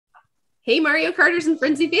Hey Mario Karters and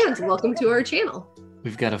Frenzy fans, welcome to our channel.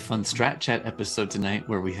 We've got a fun Strat Chat episode tonight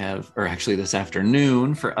where we have, or actually this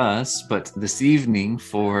afternoon for us, but this evening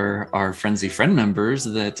for our Frenzy Friend members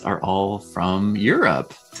that are all from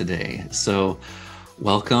Europe today. So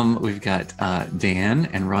welcome. We've got Dan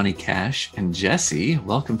and RonnieCash and Jesse.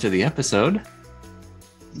 Welcome to the episode.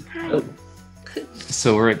 Hi.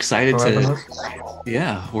 So we're excited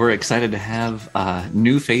we're excited to have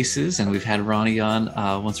new faces, and we've had Ronnie on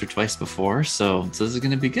once or twice before, so this is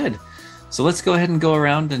going to be good. So let's go ahead and go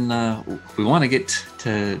around, and we want to get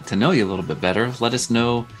to know you a little bit better. Let us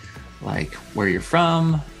know like where you're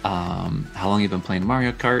from, how long you've been playing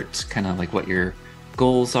Mario Kart, kind of like what your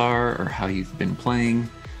goals are or how you've been playing.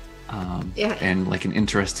 And like an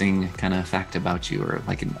interesting kind of fact about you, or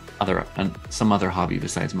like some other hobby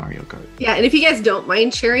besides Mario Kart. Yeah, and if you guys don't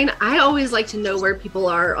mind sharing, I always like to know where people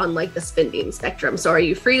are on like the spending spectrum. So are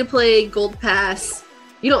you free to play, gold pass?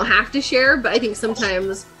 You don't have to share, but I think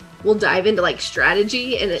sometimes we'll dive into like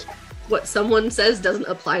strategy, and what someone says doesn't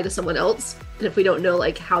apply to someone else. And if we don't know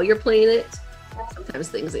like how you're playing it, sometimes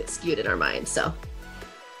things get skewed in our minds. So I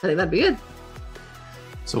think that'd be good.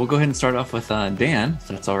 So we'll go ahead and start off with Dan, if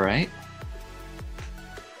that's all right.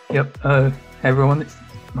 Yep. Hey everyone,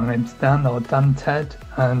 my name's Dan, or DanTED,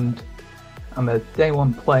 and I'm a day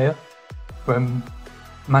one player from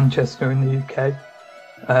Manchester in the UK.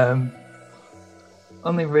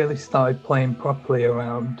 Only really started playing properly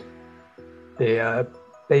around the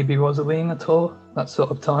Baby Rosalina tour, that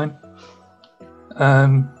sort of time.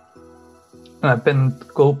 And I've been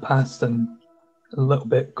Gold Pass and a little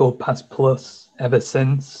bit Gold Pass Plus ever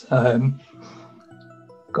since. Gone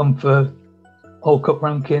for whole cup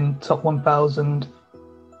ranking, top 1000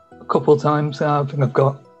 a couple of times now. I think I've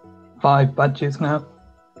got 5 badges now,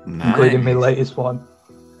 including my latest one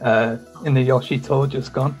in the Yoshi tour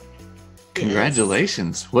just gone.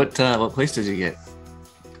 Congratulations! What place did you get?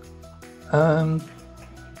 Let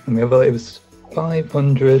me have a look. It was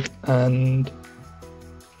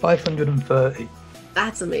 530.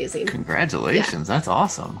 That's amazing. Congratulations, That's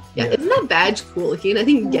awesome. Yeah, isn't that badge cool looking? I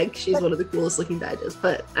think Yoshi's one of the coolest looking badges,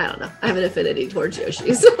 but I don't know. I have an affinity towards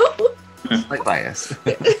Yoshi, so. Like bias.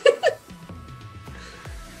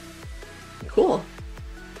 Cool.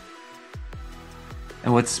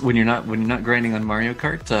 And when you're not grinding on Mario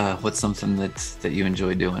Kart, what's something that you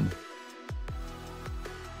enjoy doing?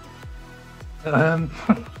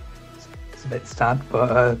 It's a bit sad,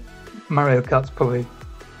 but Mario Kart's probably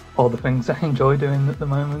all the things I enjoy doing at the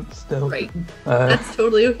moment still. Right. That's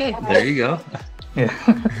totally okay. There you go. Yeah.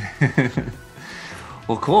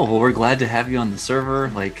 Well, cool. Well, we're glad to have you on the server.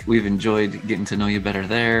 Like, we've enjoyed getting to know you better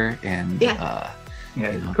there, and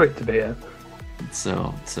it's great to be here.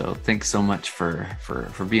 So thanks so much for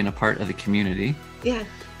being a part of the community. Yeah.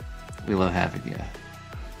 We love having you.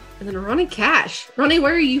 And then RonnieCash. Ronnie,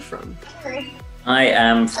 where are you from? I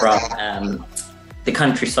am from the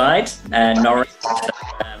countryside, Norwich.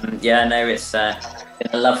 It's been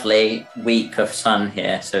a lovely week of sun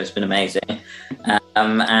here, so it's been amazing. I've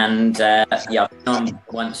been on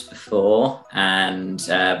once before, and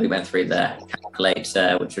we went through the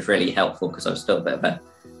calculator, which was really helpful because I was still a bit of a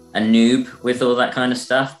noob with all that kind of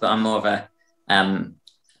stuff, but I'm more of a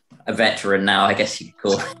veteran now, I guess you could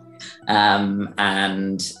call it.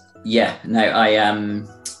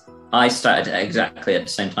 I started exactly at the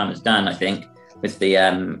same time as Dan, I think, with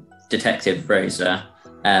the Detective Rosa.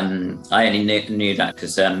 I only knew that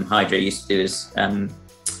because Hydra used to do his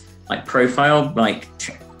like profile, like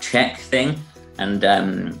check thing, and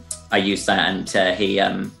I used that, and he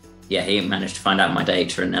managed to find out my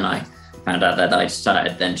data, and then I found out that I'd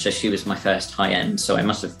started then. So she was my first high end, so I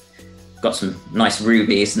must have got some nice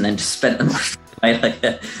rubies and then just spent them like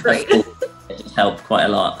it just helped quite a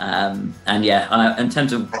lot. In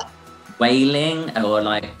terms of whaling, or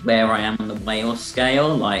like where I am on the whale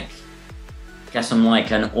scale, like I guess I'm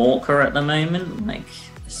like an orca at the moment, like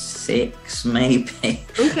 6 maybe.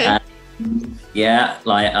 Okay.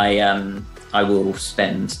 I will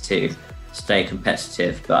spend to stay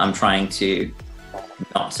competitive, but I'm trying to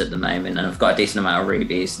not at the moment, and I've got a decent amount of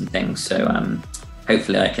rubies and things, so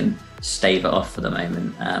hopefully I can stave it off for the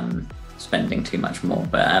moment, spending too much more.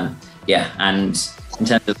 But and in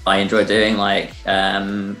terms of I enjoy doing like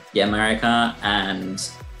Mario Kart, and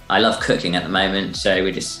I love cooking at the moment, so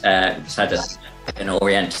we just had an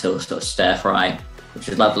oriental sort of stir fry, which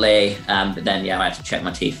was lovely, but then I had to check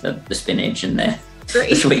my teeth for the spinach and the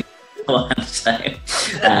sweet one, so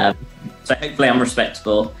hopefully I'm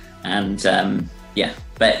respectable, and happy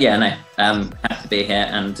to be here,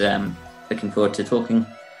 and looking forward to talking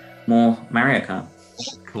more Mario Kart.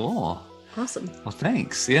 Cool. Awesome. Well,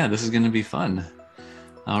 thanks. Yeah, this is going to be fun.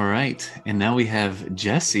 All right. And now we have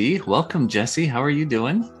Jesi. Welcome, Jesi. How are you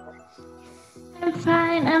doing? I'm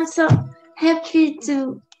fine. I'm so happy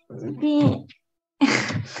to be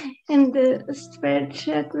in the Strat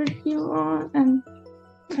Chat with you all and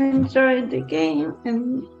to enjoy the game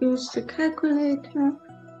and use the calculator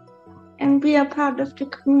and be a part of the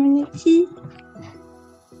community.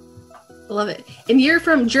 Love it. And you're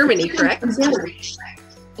from Germany, correct?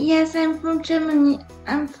 Yes, I'm from Germany.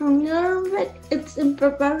 I'm from Nuremberg. It's in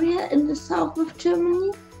Bavaria, in the south of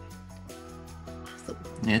Germany.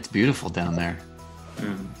 Yeah, it's beautiful down there.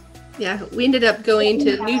 Yeah, we ended up going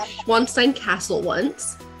to Neuschwanstein Castle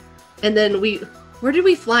once. And then where did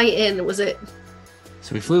we fly in? Was it?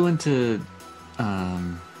 So we flew into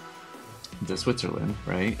Switzerland,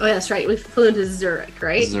 right? Oh, yeah, that's right. We flew into Zurich,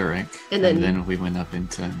 right? Zurich. And then we went up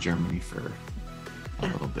into Germany for a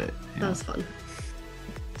little bit. Yeah. That was fun.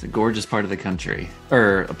 It's a gorgeous part of the country,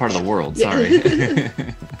 or a part of the world. Sorry.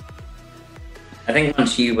 I think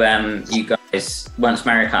once once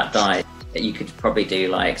Mario Kart died, you could probably do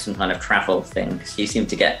like some kind of travel thing because you seem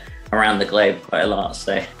to get around the globe quite a lot.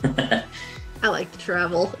 So I like to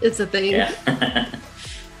travel. It's a thing. yeah.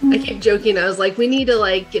 I keep joking. I was like, we need to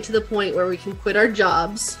like get to the point where we can quit our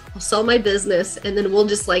jobs. I'll sell my business, and then we'll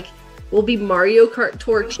be Mario Kart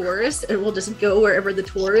Tour tourists, and we'll just go wherever the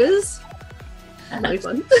tour is. That'll be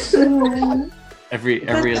fun. Every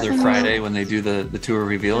other Friday when they do the tour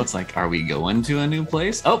reveal, it's like, are we going to a new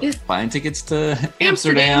place? Oh, buying tickets to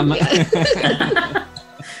Amsterdam. Yeah.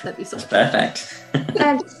 That'd be so Perfect.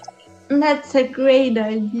 That's a great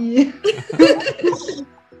idea.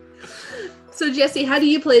 So Jesi, how do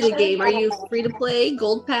you play the game? Are you free to play?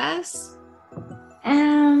 Gold Pass?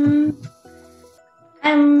 I'm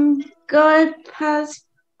Gold Pass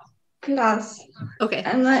Plus. Okay.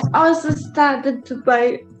 And I also started to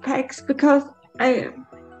buy packs because I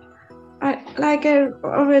like I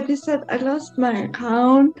already said, I lost my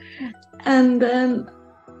account, and then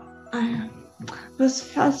I was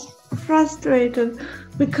frustrated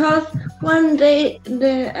because one day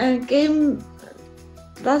the game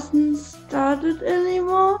doesn't start it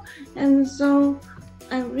anymore, and so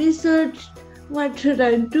I researched what should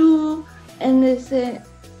I do, and they said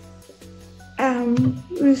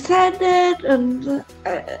reset it, and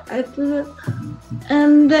I did it,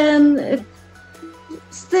 and then it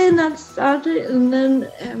still not started, and then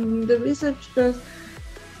the researchers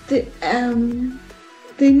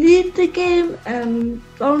delete the game and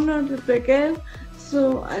download it again.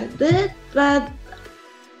 So I did, but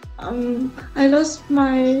I lost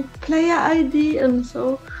my player ID, and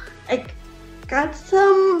so I got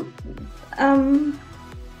some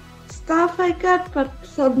stuff but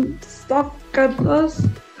some stuff got lost,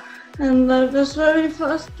 and I was very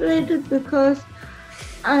frustrated because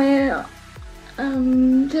I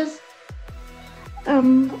just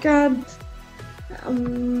got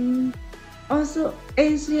also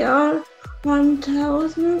ACR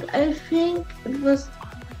 1000. I think it was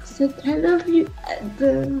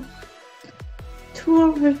the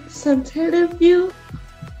tour with Satellaview,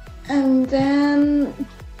 and then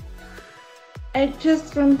I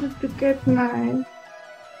just wanted to get my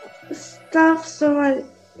stuff, so I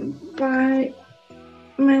buy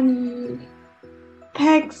many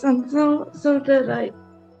packs and so that I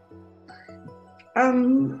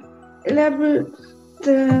level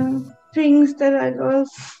the things that I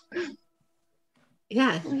lost.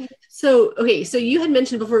 Yeah. So, okay. So you had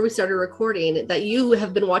mentioned before we started recording that you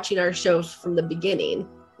have been watching our shows from the beginning,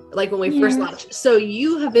 like when we first launched. So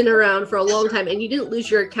you have been around for a long time, and you didn't lose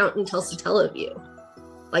your account until Satellaview,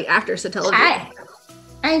 like after Satellaview.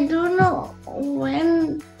 I don't know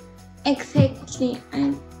when exactly.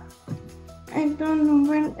 I don't know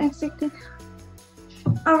when exactly.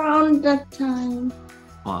 Around that time.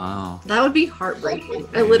 Wow. That would be heartbreaking.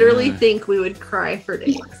 I literally think we would cry for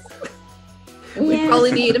days. We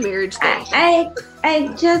probably need a marriage thing. I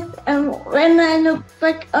just when I look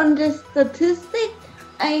back on the statistic,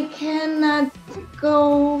 I cannot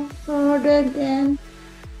go further than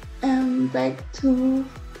back to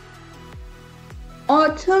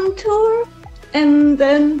Autumn Tour, and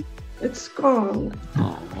then it's gone.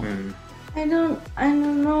 I don't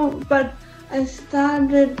know, but I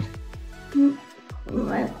started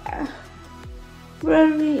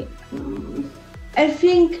very. I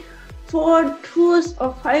think 4 tours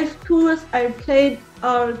or 5 tours I played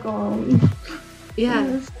are gone. Yeah.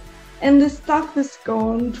 Yes. And the stuff is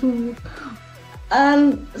gone too.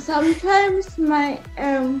 And sometimes my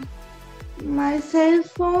my cell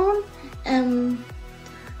phone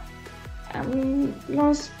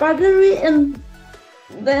lost battery, and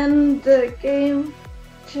then the game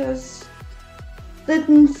just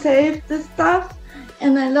didn't save the stuff,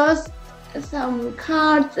 and I lost some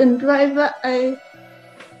cards and driver. I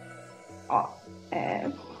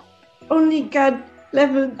only got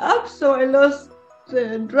leveled up, so I lost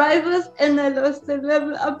the drivers and I lost the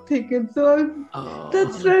level up ticket. So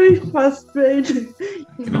that's very frustrating.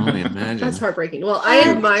 I can only imagine. That's heartbreaking. Well, I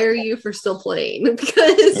admire you for still playing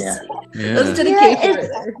because that's dedication right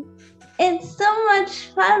there. It's so much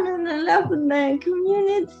fun and I love the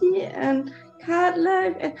community and Kart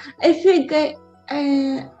life. And I think I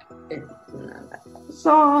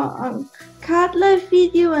saw a Kart life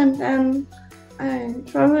video and then I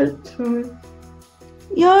traveled to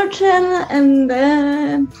your channel and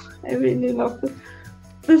then I really loved it.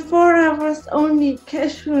 Before I was only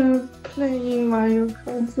casual playing Mario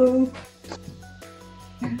Kart, so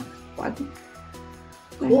fun.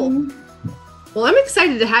 Cool. Well, I'm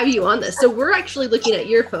excited to have you on this. So we're actually looking at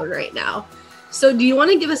your phone right now. So do you want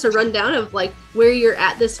to give us a rundown of like where you're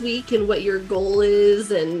at this week and what your goal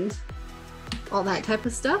is and all that type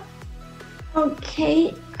of stuff?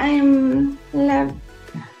 Okay, I'm in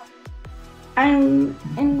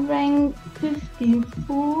rank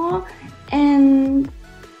 54 and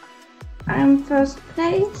I'm first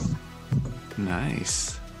place.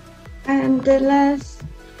 Nice. And the last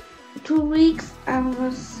 2 weeks I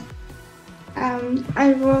was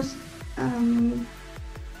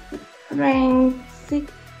ranked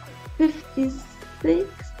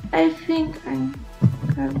 56. I think I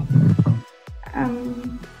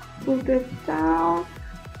put it down,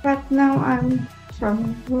 but now I'm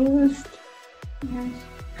first. Yes.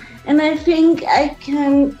 And I think I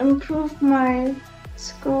can improve my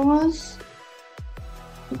scores.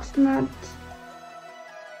 It's not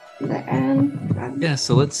the end. Yeah,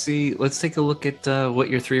 so let's see. Let's take a look at what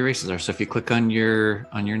your 3 races are. So if you click on your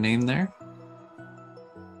name there.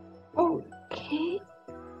 Okay.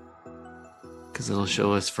 Because it'll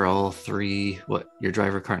show us for all 3 what your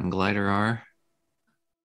driver, kart, and glider are.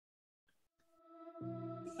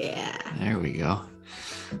 Yeah. There we go.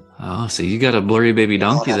 Oh, so you got a blurry baby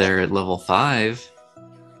donkey there at level 5.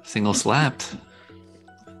 Single slapped.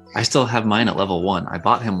 I still have mine at level 1. I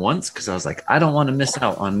bought him once because I was like, I don't want to miss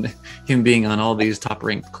out on him being on all these top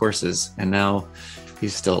ranked courses. And now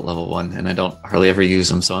he's still at level 1 and I don't hardly ever use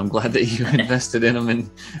him. So I'm glad that you invested in him and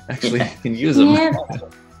actually can use him. Yeah.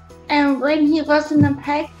 And when he was in a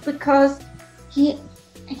pack, because he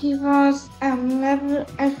was level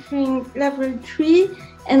 3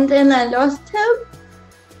 and then I lost him.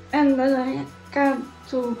 And then I got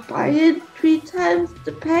to buy it 3 times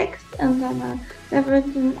the packs and then I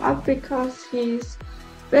leveled him up because he's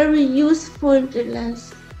very useful the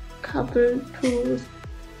last couple tours.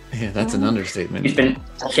 Yeah, that's an understatement. He's been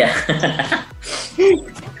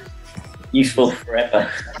useful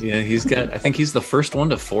forever. Yeah, he's got, I think he's the first one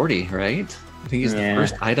to 40, right? I think he's the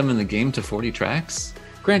first item in the game to 40 tracks.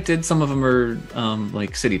 Granted, some of them are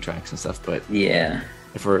like city tracks and stuff, but yeah,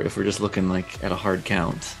 if we're just looking like at a hard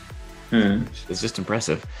count, it's just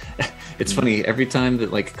impressive. It's funny every time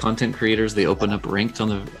that like content creators they open up ranked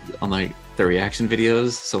on like their reaction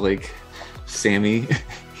videos. So like Sammy,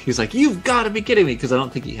 he's like, "You've got to be kidding me!" Because I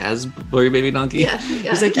don't think he has Blurry Baby Donkey. Yeah.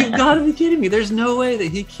 He's like, "You've got to be kidding me! There's no way that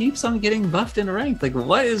he keeps on getting buffed and ranked. Like,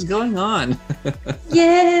 what is going on?"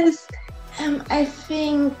 Yes, I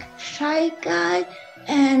think Shy Guy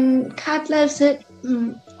and Cat Life said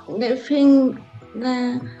they think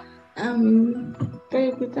the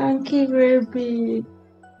Baby Donkey will be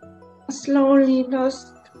slowly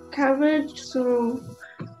lost coverage, so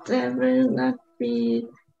there will not be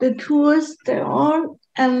the tours they're on.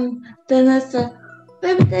 And then I said,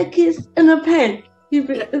 Baby Donkey is in a pack. He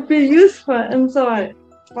will be useful, and so I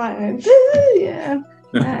bought yeah.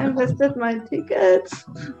 I invested my tickets,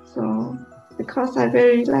 so because I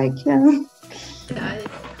very like him. Yeah,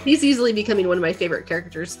 he's easily becoming one of my favorite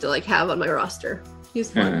characters to like have on my roster. He's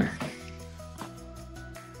fun.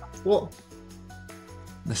 Cool.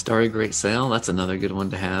 The Starry Great Sail, that's another good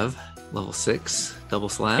one to have. Level 6, double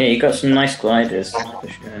slap. Yeah, you got some nice gliders for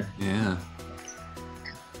sure. Yeah.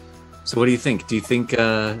 So what do you think? Do you think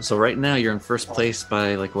so right now you're in first place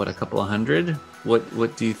by like what, a couple of hundred?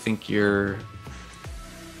 What do you think your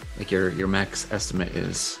max estimate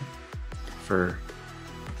is for?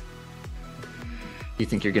 Do you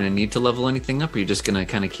think you're going to need to level anything up, or are you just going to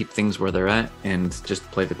kind of keep things where they're at and just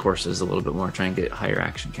play the courses a little bit more, try and get higher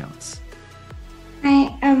action counts?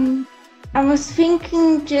 I was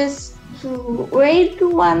thinking just to wait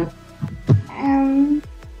 1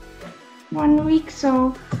 week,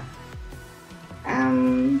 so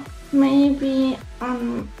maybe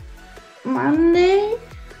on Monday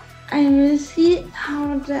I will see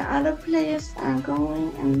how the other players are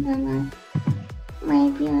going, and then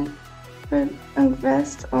maybe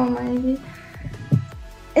best, or maybe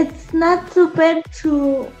it's not so bad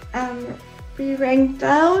to be ranked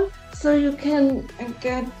down, so you can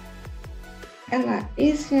get an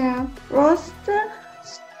easier roster,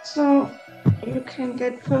 so you can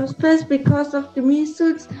get first place. Because of the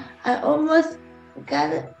measles, I almost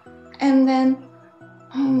got it, and then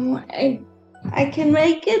I can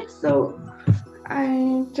make it, so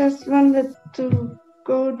I just wanted to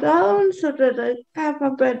go down so that I have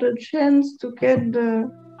a better chance to get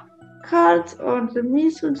the cards or the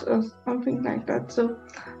measles or something like that. So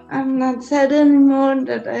I'm not sad anymore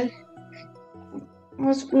that I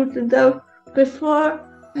was booted out. Before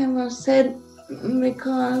I was sad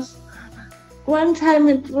because one time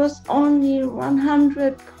it was only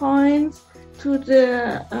 100 points to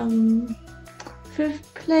the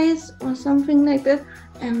 5th place or something like that,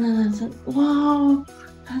 and then I said, wow,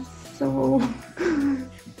 that's so...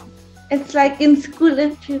 It's like in school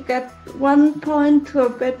if you get 1 point to a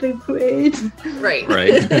better grade. Right.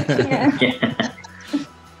 Yeah.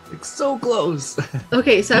 Like so close.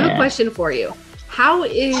 Okay, so I have a question for you. How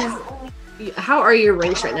are your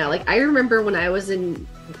ranks right now? Like, I remember when I was in,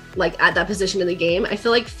 like, at that position in the game, I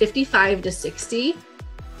feel like 55 to 60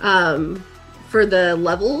 for the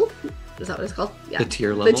level. Is that what it's called? Yeah. The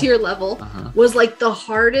tier level. The tier level was like the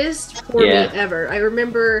hardest for me ever. I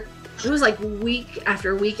remember it was like week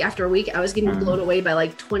after week after week, I was getting blown away by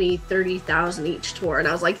like 20, 30,000 each tour. And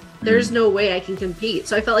I was like, there's no way I can compete.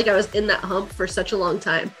 So I felt like I was in that hump for such a long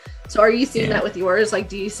time. So are you seeing that with yours? Like,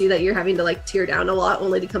 do you see that you're having to like tear down a lot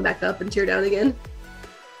only to come back up and tear down again?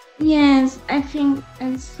 Yes, I think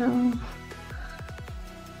so.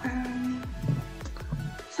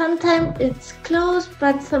 Sometimes it's close,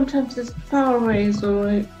 but sometimes it's far away. So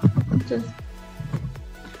I just...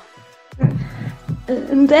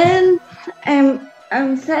 And then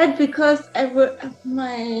I'm sad because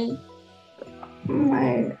my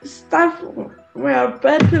stuff were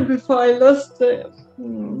better before I lost it.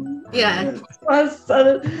 First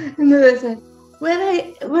started, and then I said, when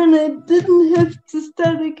I didn't have to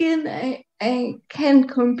start again, I can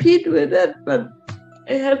compete with it, but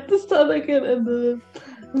I have to start again, and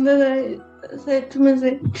then I said to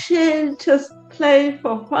myself, chill, just play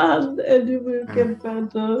for fun and you will get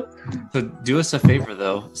better. So do us a favor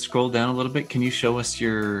though, scroll down a little bit. Can you show us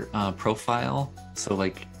your profile? So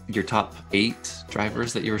like your top 8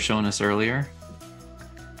 drivers that you were showing us earlier?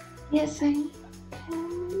 Yes, I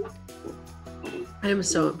can. I am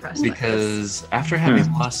so impressed. Because after having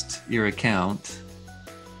lost your account...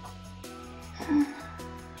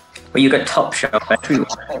 Well, you got top shelf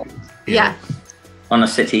everywhere. Yeah. On a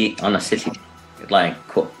city like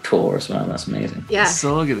tour as well. That's amazing. Yeah.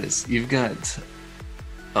 So look at this. You've got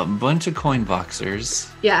a bunch of coin boxers.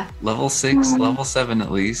 Yeah. Level 6, level 7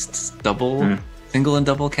 at least. Double, single and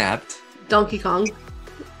double capped. Donkey Kong.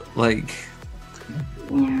 Like,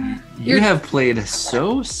 you have played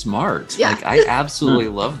so smart. Yeah. Like, I absolutely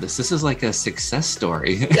love this. This is like a success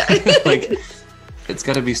story. Like, it's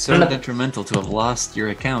got to be so detrimental to have lost your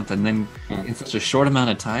account and then in such a short amount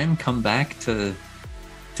of time come back to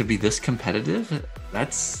be this competitive.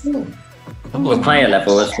 That's With player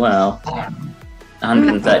level as well.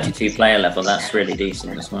 132 player level, that's really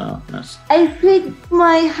decent as well. I think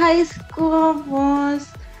my high score was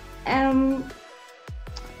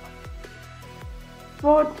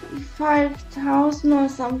 45,000 or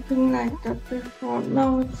something like that before.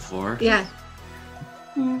 No, it's 4. Yeah.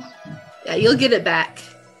 Yeah, you'll get it back.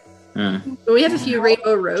 We have a few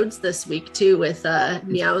Rainbow Roads this week too with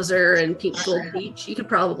Meowser and Pink Gold Beach. You could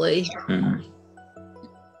probably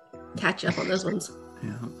catch up on those ones.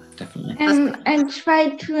 Yeah, definitely. And try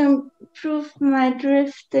to improve my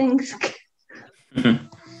drifting skill.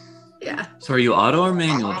 Yeah. So are you auto or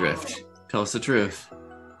manual drift? Tell us the truth.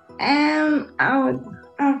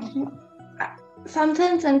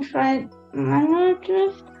 Sometimes I try manual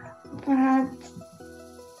drift, but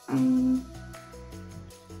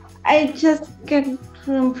I just get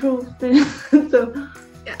to improve this. So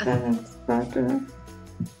that's better.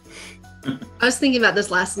 I was thinking about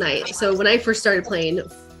this last night. So when I first started playing,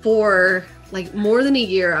 for like more than a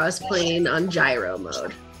year, I was playing on gyro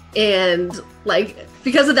mode. And like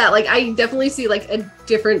because of that, like I definitely see like a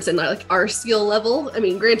difference in like our skill level. I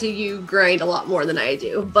mean, granted, you grind a lot more than I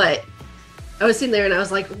do, but I was sitting there and I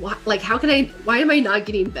was like, why am I not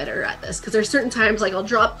getting better at this? Because there's certain times like I'll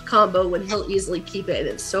drop combo when he'll easily keep it, and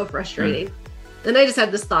it's so frustrating. Then I just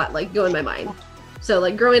had this thought like go in my mind. So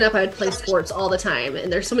like growing up, I would play sports all the time,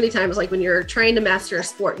 and there's so many times like when you're trying to master a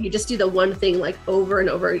sport, you just do the one thing like over and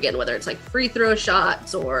over again, whether it's like free throw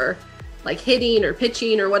shots or like hitting or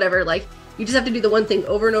pitching or whatever. Like you just have to do the one thing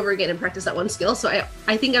over and over again and practice that one skill. So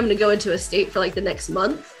I think I'm going to go into a state for like the next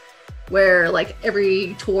month where like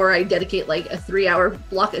every tour I dedicate like a 3-hour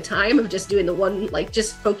block of time of just doing the one, like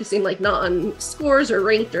just focusing like not on scores or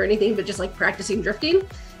ranked or anything, but just like practicing drifting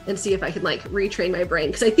and see if I can like retrain my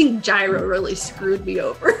brain. Cause I think gyro really screwed me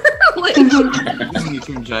over. Like, Even you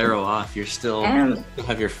turn gyro off, you're still you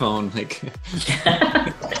have your phone like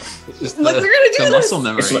it's just look, we're gonna do the this. muscle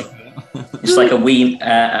memory. It's like a Wii,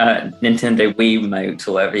 Nintendo Wii Mote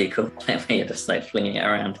or whatever you call it, where you're just like flinging it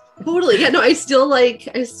around. Totally. Yeah, no, I still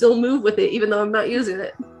move with it even though I'm not using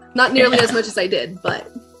it. Not nearly as much as I did, but.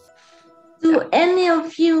 Do any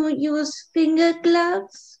of you use finger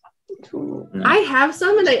gloves? No. I have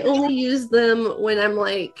some and I only use them when I'm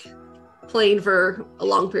like playing for a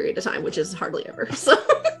long period of time, which is hardly ever. So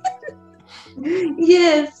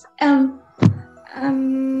Yes.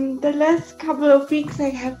 The last couple of weeks I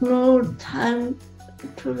have no time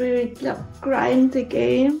to really grind the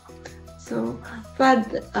game. So, but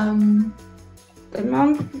the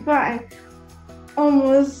month before I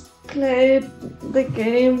almost played the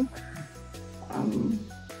game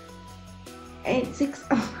 6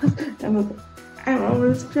 hours. I'm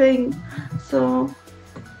almost playing, so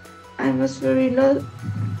I was very low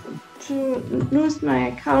to lose my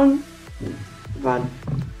account, but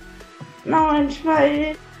now I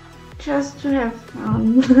try just to have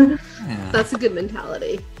fun. Yeah. that's a good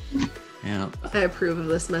mentality. Yeah. I approve of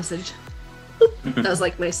this message. That was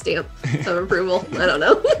like my stamp of approval. I don't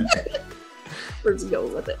know. We're just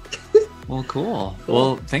going with it. Well, cool.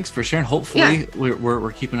 Well, thanks for sharing. Hopefully,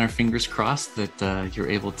 we're keeping our fingers crossed that you're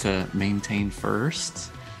able to maintain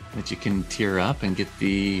first, that you can tier up and get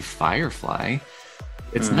the Firefly.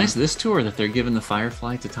 It's nice this tour that they're giving the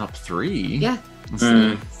Firefly to top 3. Yeah.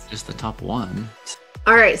 Instead of just the top 1.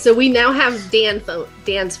 All right, so we now have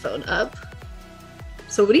Dan's phone up.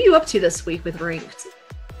 So what are you up to this week with ranked?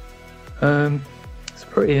 It's a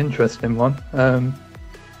pretty interesting one.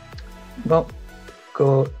 Not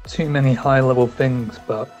got too many high-level things,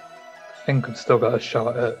 but I think I've still got a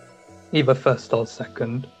shot at either first or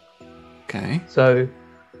second. Okay. So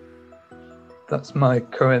that's my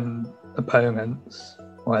current opponents,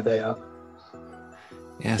 where they are.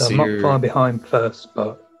 Yeah, So so I'm not you're far behind first,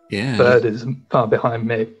 but yeah. third is far behind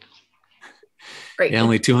me. Right. Yeah,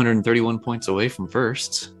 only 231 points away from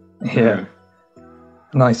first. Yeah.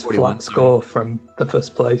 Nice 41, flat score from the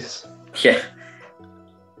first place. Yeah.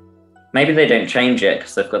 Maybe they don't change it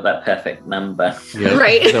because they've got that perfect number. Yeah.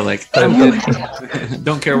 Right. They're like,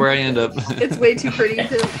 don't care where I end up. It's way too pretty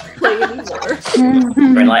to play anymore.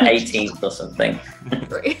 We're in like 18th or something.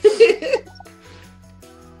 Right.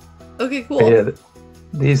 Okay, But cool. yeah,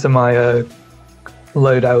 these are my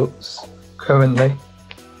loadouts currently.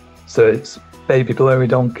 So it's Baby Blurry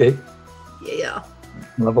Donkey, Yeah.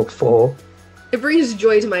 level 4. It brings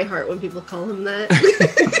joy to my heart when people call him that.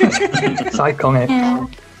 It's iconic.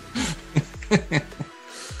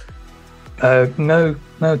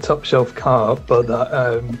 No top shelf car, but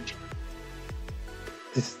that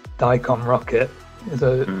this Daikon rocket is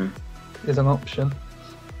an option.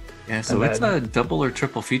 Yeah, so And it's then- a double or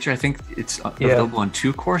triple feature. I think it's Yeah. available on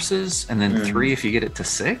 2 courses, and then 3 if you get it to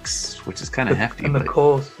 6, which is kind of hefty. And the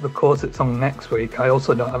But, course it's on next week. I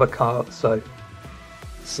also don't have a cart, so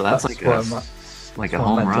so that's like where a my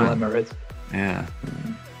home my run. dilemma is. Yeah.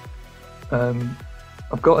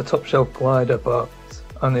 I've got a top shelf glider, but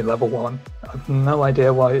only level 1. I've no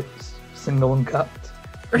idea why it's single uncapped.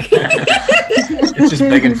 It's just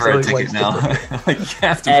begging for a Absolute ticket waste now. of Like, you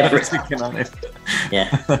have to put a ticket on it. Yeah.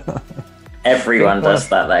 Everyone does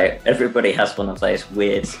that though. Everybody has one of those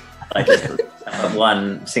weird, like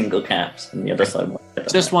one single caps and the other side.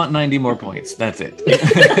 Just want 90 more points. That's it.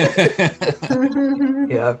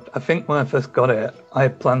 Yeah, I think when I first got it, I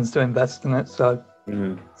had plans to invest in it, so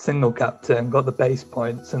single capped it and got the base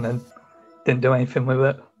points, and then didn't do anything with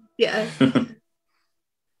it. Yeah.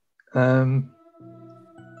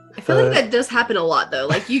 I I feel like that does happen a lot though.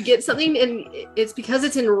 Like you get something and it's because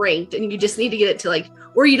it's in ranked and you just need to get it to like,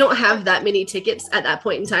 or you don't have that many tickets at that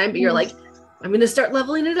point in time, but you're like, I'm going to start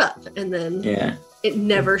leveling it up. And then it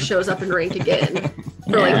never shows up in ranked again.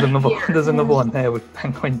 For like there's another one here with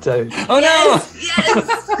Penguin Toad. Oh no!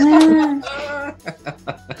 Yes!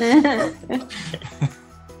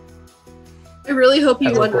 I really hope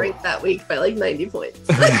you won ranked that week by like 90 points.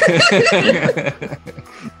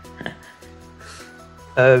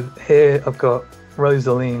 Here I've got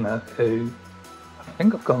Rosalina, who I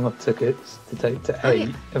think I've got enough tickets to take to 8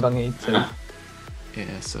 if I need to.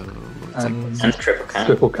 Yeah, so it's And like triple cap.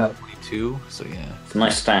 Triple cap. 22, so yeah. It's a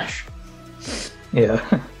nice stash. Yeah.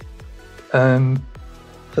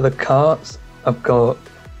 For the carts, I've got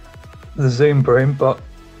the Zoom broom, but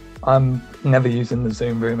I'm never using the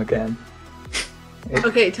Zoom broom again.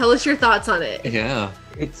 Okay, tell us your thoughts on it. Yeah.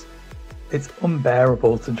 It's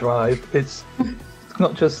unbearable to drive. It's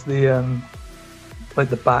not just the like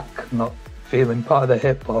the back not feeling part of the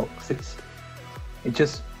hitbox. It's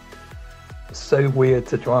just so weird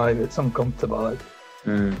to drive. It's uncomfortable.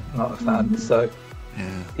 I'm not a fan. So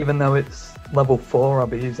Yeah. even though it's level 4, I'll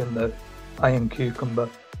be using the Iron Cucumber.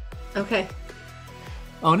 Okay.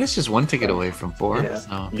 Oh, and it's just one ticket away from 4. Yeah.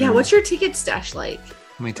 So Yeah, what's your ticket stash like?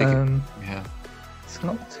 how many tickets? Yeah. It's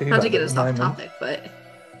not too Not bad to get at us the off moment. topic, but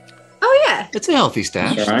oh yeah, It's a healthy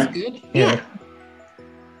stash. That's all That's right. good. yeah.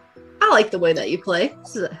 I like the way that you play.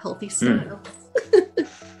 This is a healthy style.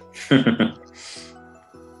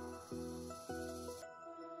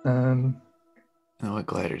 Oh, what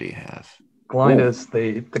glider do you have? Glider's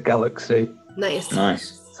the Galaxy. Nice.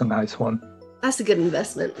 Nice. It's a nice one. That's a good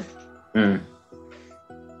investment. And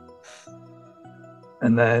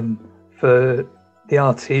then for the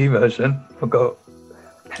RT version, I've got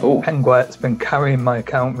Oh, Penguet's been carrying my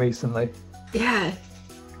account recently. Yeah.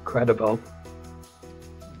 Incredible.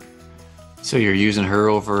 So you're using her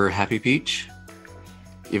over Happy Peach?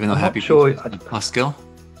 Even though I'm not Happy sure. Peach is a plus skill?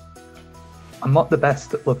 I'm not the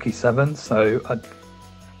best at Lucky 7, so I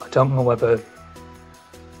don't know whether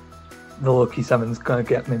the Lucky 7's going to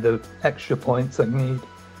get me the extra points I need.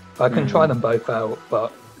 I can try them both out,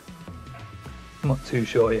 but I'm not too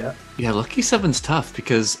sure yet. Yeah, Lucky 7's tough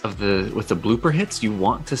because of with the blooper hits, you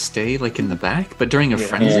want to stay like in the back, but during a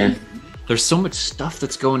frenzy, Yeah. there's so much stuff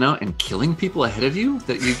that's going out and killing people ahead of you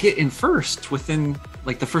that you get in first within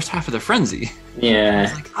like the first half of the frenzy. yeah.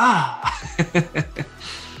 It's like, ah.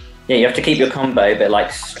 Yeah, you have to keep your combo, but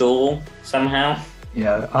like stall somehow.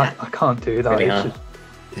 Yeah, I can't do that. Really It's hard. just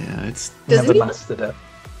Yeah, it's Does never anyone- mastered it.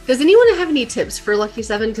 Does anyone have any tips for Lucky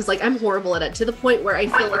 7? Because like I'm horrible at it to the point where I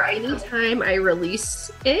feel like anytime I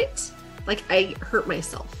release it, like I hurt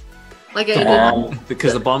myself. Like I did,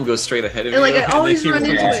 because the bomb goes straight ahead of and like you. I and always then you run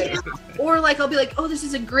into release it. Or like I'll be like, oh, this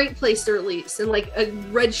is a great place to release, and like a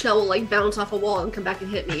red shell will like bounce off a wall and come back and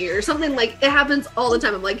hit me, or something. Like it happens all the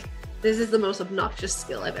time. I'm like, this is the most obnoxious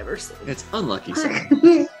skill I've ever seen. It's unlucky.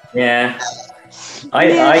 7. Yeah.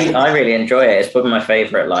 I really enjoy it. It's probably my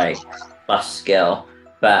favorite like plus skill.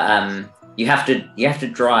 But you have to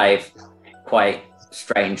drive quite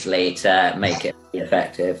strangely to make it be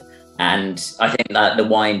effective. And I think that the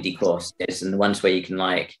windy courses and the ones where you can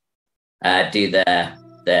like do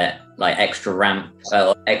the like extra ramp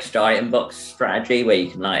or extra item box strategy where you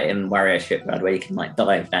can like in Wario Shipyard where you can like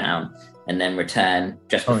dive down and then return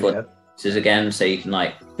just before the courses again, so you can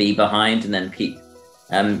like be behind and then keep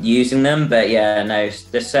using them. But yeah, no,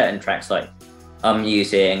 there's certain tracks like I'm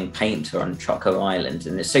using Painter on Choco Island,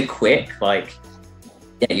 and it's so quick. Like,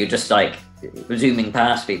 yeah, you're just like zooming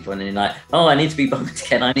past people, and then you're like, oh, I need to be bumped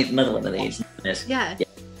again. I need another one of these.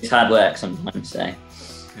 It's hard work sometimes. So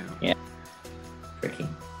yeah, tricky.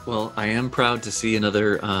 Well, I am proud to see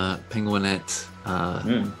another Penguinette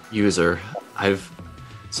user.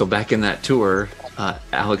 So back in that tour,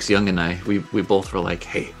 Alex Young and I, we both were like,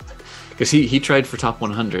 hey, because he tried for top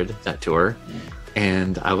 100 that tour.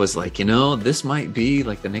 And I was like, this might be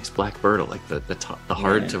like the next Blackbird, like the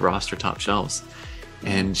hard to roster top shelves.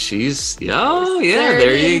 And she's,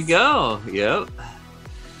 there you go. Yep.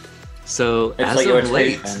 So It's as like of your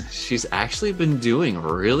late, taste, she's actually been doing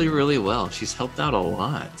really, really well. She's helped out a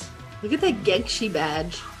lot. Look at that Gekshi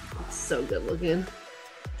badge. It's so good looking.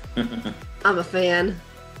 I'm a fan.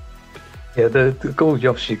 Yeah, the gold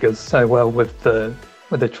Yoshi goes so well with the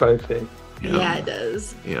trophy. Yep. Yeah, it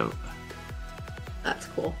does. Yep. That's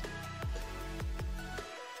cool.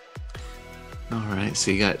 All right,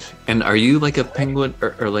 so you got, and are you like a penguin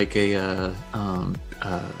or like a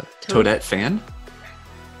Toadette fan?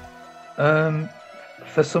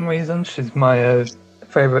 For some reason, she's my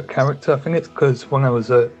favorite character. I think it's because when I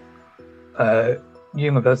was at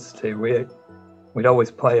university, we'd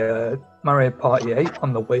always play Mario Party 8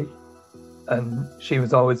 on the Wii, and she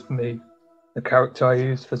was always the character I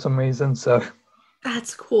used for some reason. So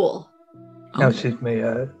That's cool. now she's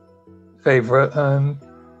my favorite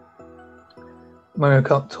Mario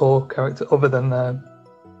Kart Tour character, other than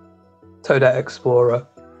Toadette Explorer,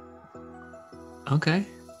 Okay.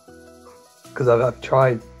 because I've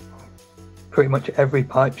tried pretty much every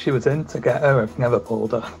pipe she was in to get her. I've never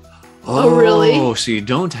pulled her. Oh, really? Oh, so you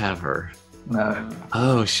don't have her. No.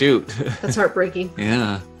 Oh, shoot. That's heartbreaking.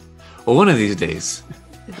 Yeah. Well, one of these days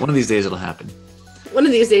it'll happen. One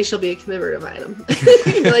of these days she'll be a commemorative item.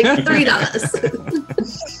 Like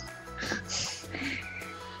 $3.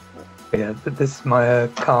 Yeah, but this is my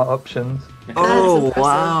cart options. Oh, impressive.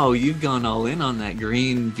 wow. You've gone all in on that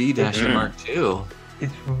green V-Dasher Mark II.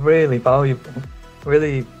 It's really valuable.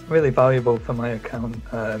 Really, really valuable for my account.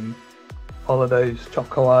 All of those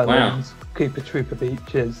Choco Islands, Cooper Trooper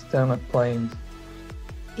Beaches, Donut Plains,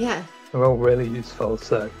 Yeah. they're all really useful.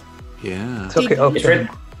 So Yeah. took it up.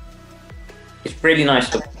 It's really nice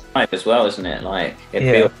to drive as well, isn't it? Like, it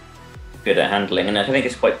feels good at handling, and I think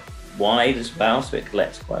it's quite wide as well, so it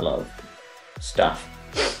collects quite a lot of stuff.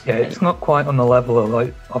 Yeah, it's not quite on the level of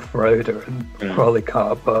like Off-Roader and Crawley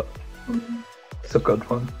Car, but it's a good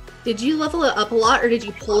one. Did you level it up a lot, or did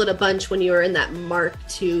you pull it a bunch when you were in that Mark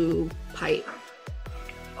II pipe?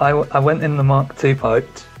 I went in the Mark II pipe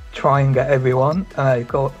to try and get everyone, and I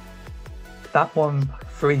got that one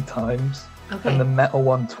 3 times, and the metal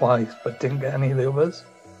one twice, but didn't get any of the others.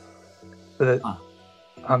 But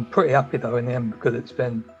I'm pretty happy though in the end, because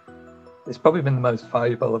it's probably been the most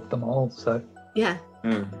valuable of them all. So Yeah.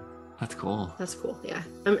 That's cool. That's cool. Yeah.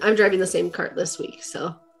 I'm driving the same cart this week,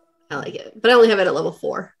 so I like it. But I only have it at level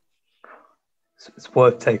 4. it's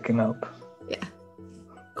worth taking up. Yeah.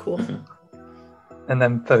 Cool. And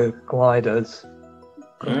then for gliders,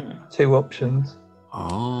 2 options.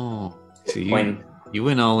 Oh, so you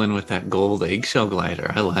went all in with that gold eggshell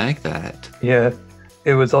glider. I like that. Yeah,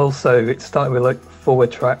 it started with like 4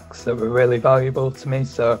 tracks that were really valuable to me,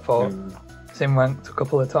 so I thought it's in ranked a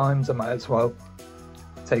couple of times, I might as well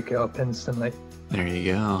take it up instantly. There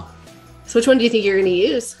you go. So which one do you think you're going to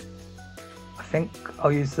use? I think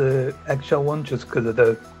I'll use the eggshell one just because of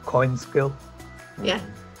the coin skill. Yeah.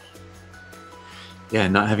 Yeah,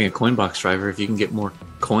 not having a coin box driver, if you can get more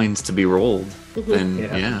coins to be rolled, then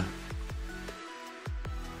yeah.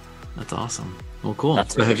 That's awesome. Well, cool.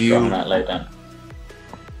 That's so have you on that loadout?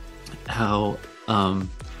 How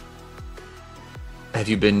have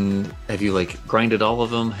you like grinded all of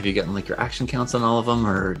them? Have you gotten like your action counts on all of them,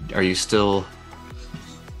 or are you still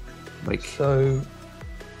like? So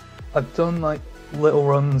I've done like little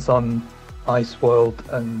runs on Ice World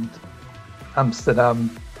and Amsterdam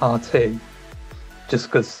RT just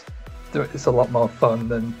because it's a lot more fun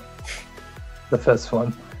than the first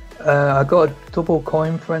one. I got a double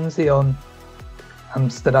coin frenzy on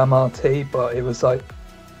Amsterdam RT, but it was like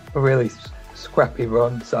a really scrappy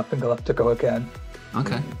run, so I think I'll have to go again.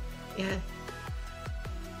 Okay. Yeah.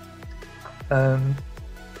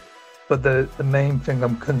 But the main thing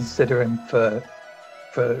I'm considering to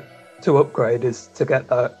upgrade is to get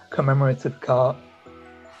that commemorative cart.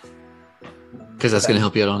 Because that's going to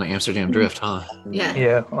help you out on the Amsterdam Drift, huh? Yeah.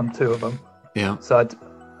 Yeah, on 2 of them. Yeah. So I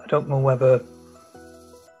don't know whether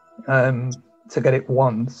to get it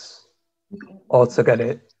once or to get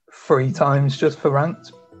it 3 times just for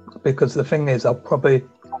ranked, because the thing is, I'll probably,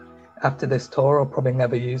 after this tour, I'll probably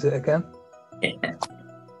never use it again.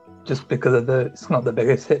 Just because of it's not the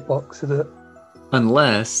biggest hitbox, is it?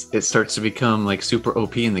 Unless it starts to become like super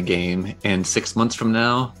OP in the game, and 6 months from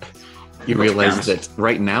now, you realize that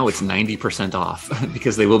right now it's 90% off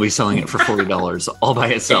because they will be selling it for $40 all by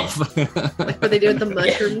itself. Like what they did with the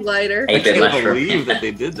mushroom glider. I can't believe that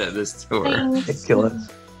they did that this tour. Ridiculous.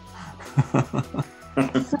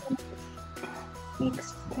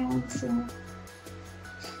 Expensive.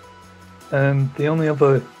 The only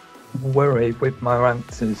other worry with my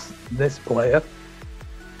ranks is this player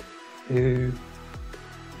who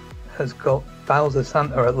has got Bowser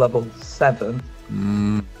Santa at level 7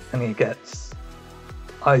 and he gets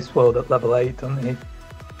Ice World at level 8, doesn't he?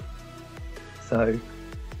 So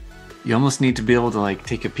you almost need to be able to like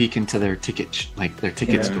take a peek into their ticket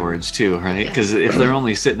storage too, right? Because if they're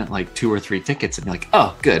only sitting at like 2 or 3 tickets, and you're like,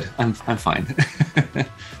 oh, good, I'm fine. But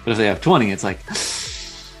if they have 20, it's like.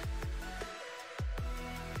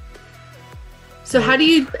 So how do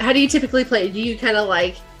you typically play? Do you kind of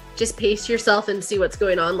like just pace yourself and see what's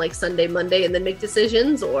going on like Sunday, Monday, and then make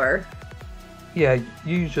decisions, or? Yeah,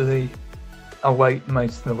 usually I wait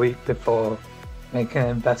most of the week before making an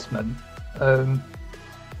investment. And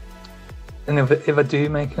if I do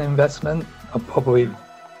make an investment, I'll probably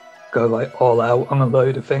go like all out on a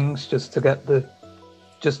load of things just to get the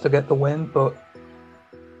win. But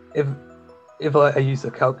if like I use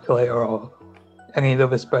a calculator or any of the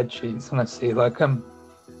other spreadsheets and I see like I'm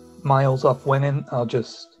miles off winning, I'll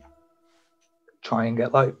just try and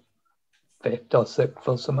get like 5th or 6th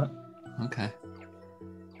or something. Okay.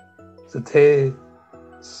 So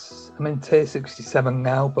I'm in tier 67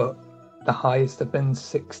 now, but the highest I've been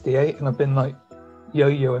 68, and I've been like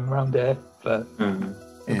yo-yoing around here for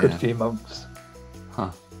a good few months.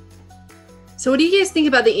 Huh. So what do you guys think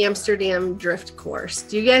about the Amsterdam Drift course?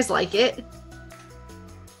 Do you guys like it?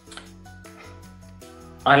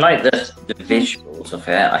 I like the visuals of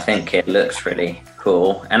it. I think it looks really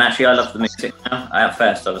cool. And actually, I love the music now. At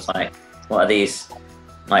first, I was like, what are these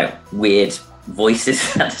like weird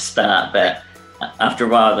voices at the start? But after a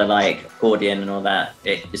while, the like accordion and all that,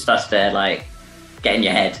 it starts to like get in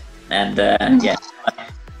your head. And yeah,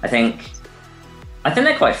 I think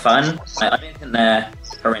they're quite fun. I don't think they're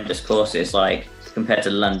horrendous courses, like compared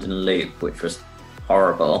to London Loop, which was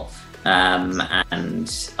horrible. And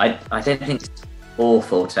I don't think it's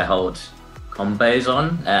awful to hold combos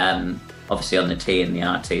on. Obviously on the T and the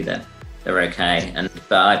RT, they're okay.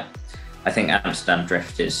 But I think Amsterdam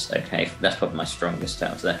Drift is okay. That's probably my strongest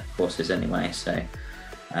out of the courses anyway. So,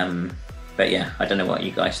 but yeah, I don't know what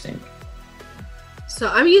you guys think. So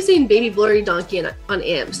I'm using Baby Blurry Donkey on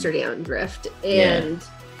Amsterdam Drift, and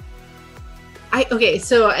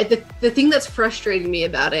the thing that's frustrating me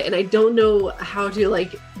about it, and I don't know how to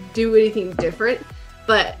like do anything different,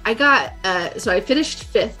 but I got so I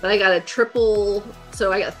finished 5th, but I got a triple.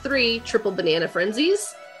 So I got 3 triple banana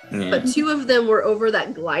frenzies, but 2 of them were over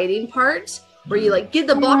that gliding part where you like get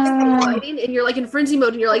the box gliding, and you're like in frenzy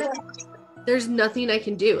mode, and you're like, there's nothing I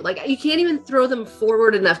can do. Like you can't even throw them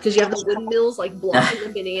forward enough because you have the windmills like blocking the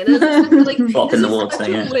bananas. And like blocking the water. Such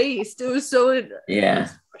a waste. It was so it was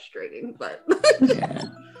frustrating, but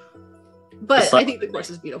but like, I think the course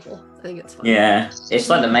is beautiful. I think it's fun. Yeah, it's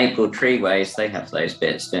like the Maple Tree Ways. They have those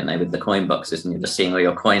bits, don't they, with the coin boxes, and you're just seeing all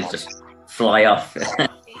your coins just fly off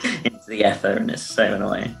into the ether, and it's so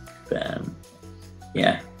annoying. But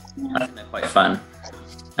yeah, I think they're quite fun.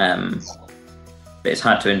 But it's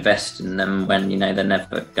hard to invest in them when you know they're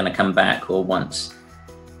never going to come back, or once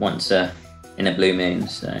in a blue moon.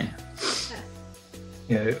 So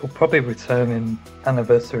yeah, it'll probably return in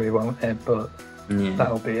anniversary, won't it? But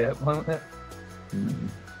that'll be it, won't it?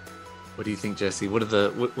 What do you think, Jesse? Which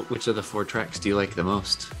of the 4 tracks do you like the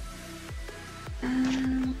most?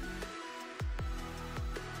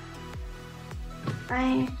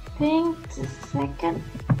 I think the second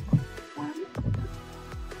one.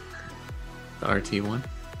 The RT one?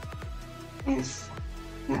 Yes,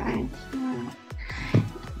 the RT one.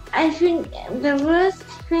 I think the worst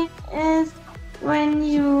thing is when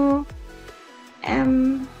you're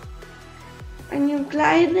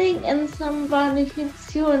gliding and somebody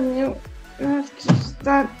hits you and you have to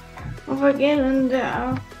start over again, and they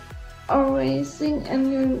are all racing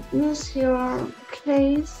and you lose your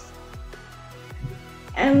place.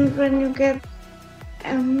 And when you get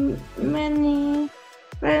many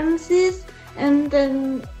frenzies, and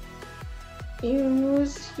then you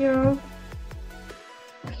lose your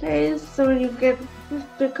place, so you get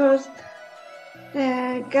because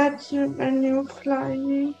they got you when you're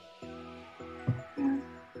flying.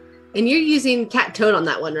 And you're using Cat Toad on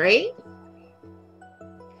that one, right?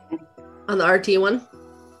 On the RT one?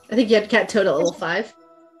 I think you had Cat Toad at level 5.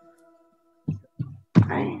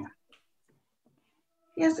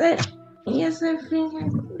 Yes, I think I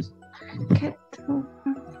was Cat Toad.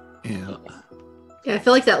 Yeah, I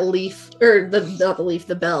feel like that leaf, or not the leaf,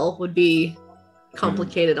 the bell would be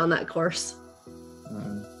complicated on that course.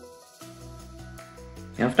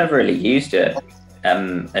 Yeah, I've never really used a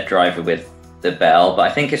driver with the bell, but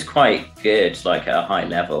I think it's quite good, like at a high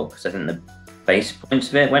level, because I think the base points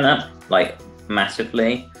of it went up like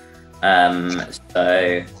massively. So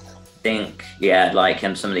I think, like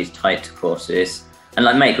in some of these tight courses, and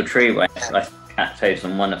like Maple Tree Way, I think Cat Toad's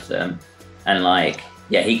on one of them, and like,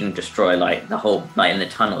 he can destroy like the whole, like in the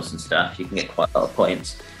tunnels and stuff, you can get quite a lot of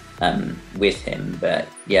points with him. But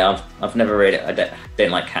yeah, I've never really, I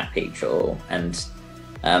don't like Cat Peach at all, and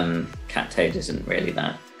Cat Toad isn't really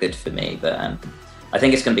that good for me, but I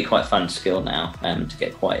think it's going to be quite fun skill now to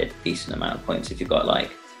get quite a decent amount of points if you've got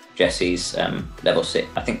like Jesse's level 6.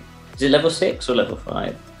 I think, is it level 6 or level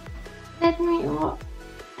 5? Let me look.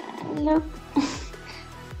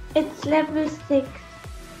 It's level 6.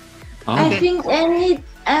 Oh, I think I need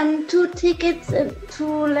 2 tickets to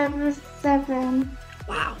level 7.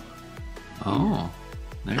 Wow. Oh,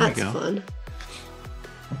 there That's you go. Fun.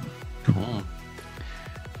 Cool.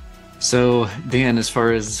 So, Dan, as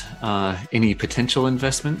far as any potential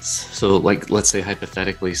investments, so like, let's say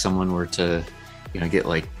hypothetically someone were to, get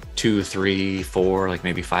like 2, 3, 4, like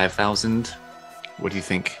maybe 5,000. What do you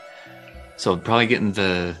think? So probably getting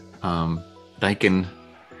the Daikin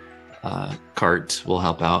cart will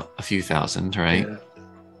help out a few thousand, right? Yeah.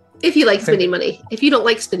 If you like spending money. If you don't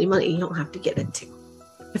like spending money, you don't have to get it too.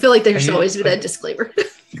 I feel like there should always be that disclaimer.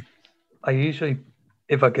 I usually,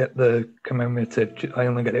 if I get the commemorative, I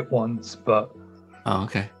only get it once, but Oh,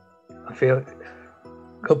 okay. I feel it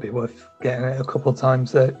could be worth getting it a couple of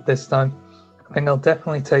times this time. I think I'll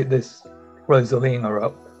definitely take this Rosalina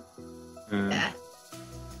up. Yeah.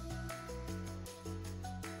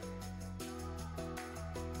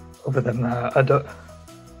 other than that,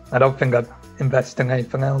 I don't think I'd invest in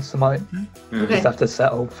anything else. I might just have to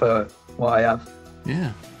settle for what I have.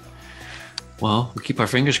 Yeah. Well, we'll keep our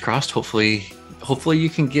fingers crossed. Hopefully you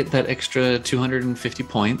can get that extra 250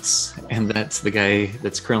 points, and that's the guy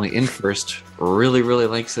that's currently in first really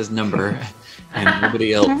likes his number, and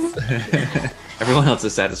nobody else, everyone else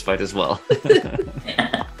is satisfied as well.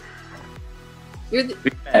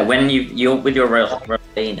 When you're with your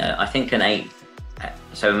Rosalina, I think an 8,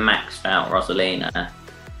 so maxed out Rosalina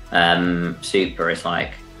super is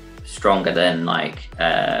like stronger than like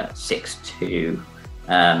 6-2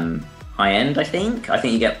 high end. I think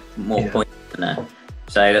you get more points than that.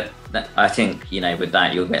 So that, I think, you know, with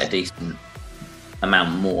that you'll get a decent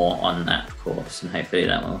amount more on that course, and hopefully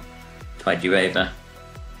that will tide you over.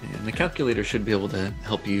 Yeah, and the calculator should be able to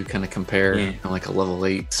help you kind of compare, you know, like a level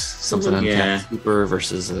 8 something uncapped super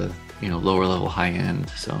versus a, you know, lower level high end.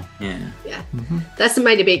 So that's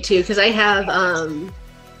my debate too, because I have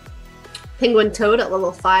Penguin Toad at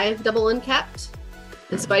level 5 double uncapped,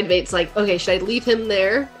 and so my debate's like, okay, should I leave him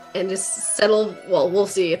there and just settle? Well, we'll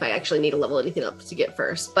see if I actually need to level anything up to get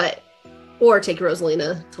first, but or take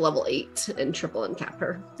Rosalina to level 8 and triple uncap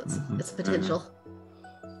her. That's a potential.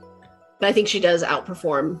 But I think she does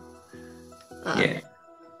outperform the.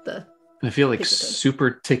 I feel like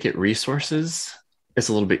super ticket resources is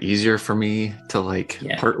a little bit easier for me to like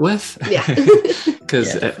part with. Yeah.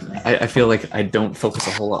 Because I feel like I don't focus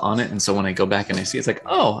a whole lot on it. And so when I go back and I see, it's like,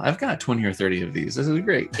 oh, I've got 20 or 30 of these. This is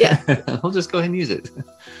great. Yeah. I'll just go ahead and use it.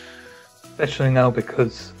 Especially now,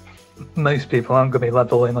 because most people aren't going to be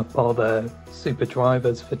leveling up all their super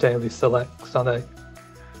drivers for daily selects, are they?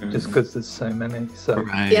 Just because there's so many. So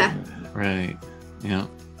Right. Yeah.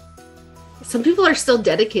 Some people are still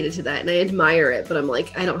dedicated to that, and I admire it, but I'm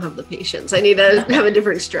like, I don't have the patience. I need to have a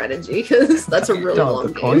different strategy, because that's a really long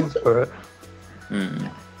game. Coins for it.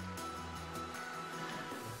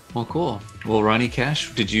 Well, cool. Well,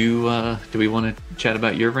 RonnieCash, did we want to chat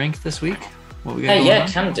about your rank this week? What we got going on?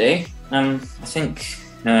 Can do. I think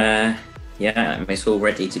it's all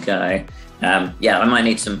ready to go. I might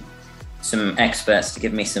need some experts to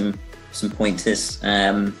give me some pointers,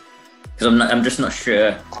 because I'm just not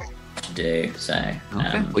sure what to do. So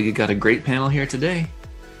well, you got a great panel here today.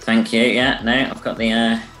 Thank you. Yeah, no, I've got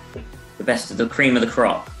the best of the cream of the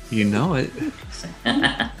crop. You know it.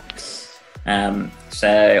 So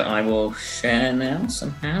I will share now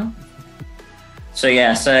somehow. So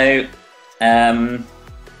I've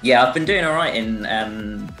been doing all right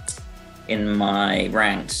in my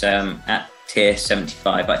ranks. So I'm at tier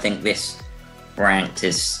 75. I think this ranked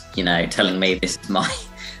is, you know, telling me this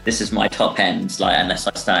is my top end. Like, unless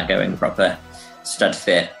I start going proper stud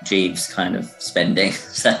fit Jeeves kind of spending.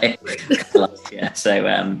 So here we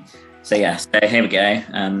go.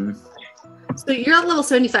 So you're at level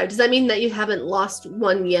 75. Does that mean that you haven't lost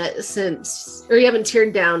one yet or you haven't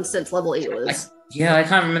tiered down since level 8 was? I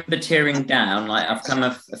can't remember tearing down. Like, I've come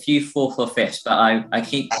a few 4th or 5th, but I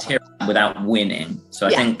keep tearing without winning. So I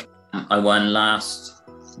think I won last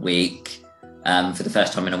week for the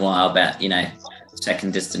first time in a while. But, you know,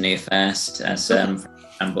 second is the new first, as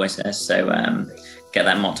Fanboy says. So get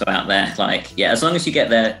that motto out there. Like, as long as you get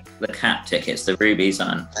the cap tickets, the rubies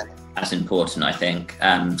aren't as important, I think.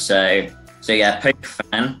 Poker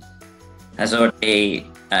Fan has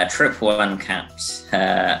already triple uncapped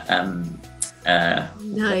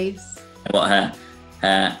nice. What her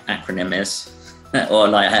acronym is, or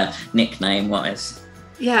like her nickname. What is?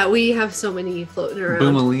 Yeah, we have so many floating around.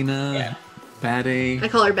 Boomalina, Bad A. I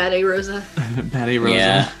call her Bad A Rosa. Bad A Rosa.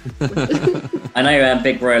 Yeah. I know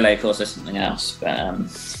Big Rolo calls her something else, but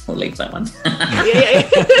we'll leave that one.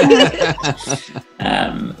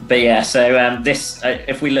 This,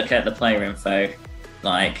 if we look at the player info,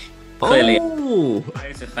 like, clearly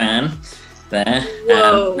there's a fan there,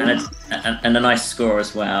 and a nice score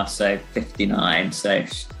as well, so 59. So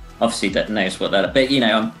obviously that knows what that. But, you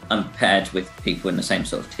know, I'm paired with people in the same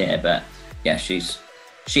sort of tier. But yeah, she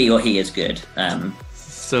or he is good.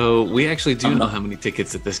 So we actually do know how many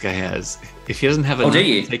tickets that this guy has. If he doesn't have enough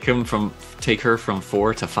to take her from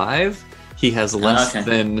 4 to 5, he has less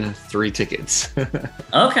than 3 tickets.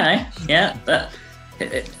 Okay, yeah.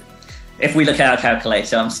 If we look at our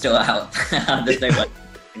calculator, I'm still out. There's no way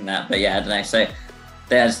in that, but yeah, I don't know. So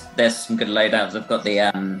there's some good loadouts. I've got the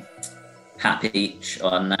Happy Each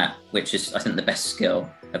on that, which is, I think, the best skill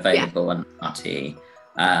available on RT.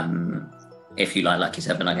 If you like Lucky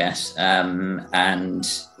 7, I guess. And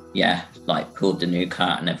yeah, like pulled the new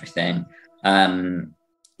cart and everything.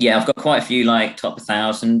 I've got quite a few like top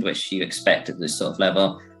 1,000, which you expect at this sort of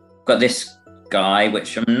level. Got this guy,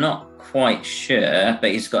 which I'm not quite sure,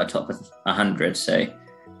 but he's got a top of 100, so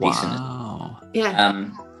decent. Wow. Yeah.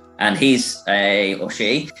 And or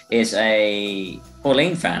she is a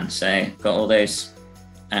Pauline fan, so got all those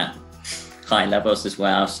at high levels as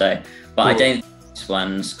well. So, but I don't think this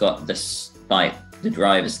one's got the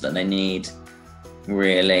drivers that they need,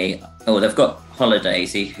 really. Oh, they've got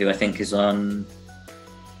Holidaisy, who I think is on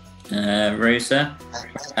Rosa,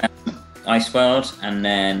 Ice World, and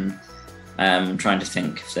then trying to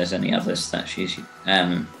think if there's any others that she's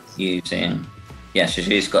using. Yeah,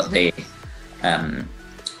 she's got the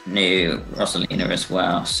new Rosalina as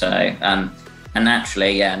well. So, and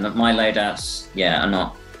actually, my loadouts, are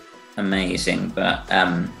not amazing, but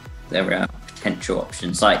there are potential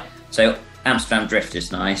options. Like, so Amsterdam Drift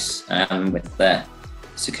is nice with the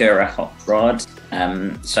Sakura Hot Rod.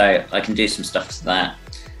 So I can do some stuff to that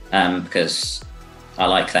because I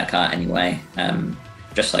like that kart anyway.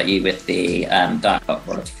 Just like you with the Dark Hot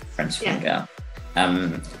Rod Frenzy Friend Girl.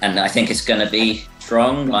 And I think it's going to be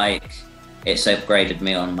strong. Like, it's upgraded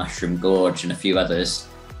me on Mushroom Gorge and a few others.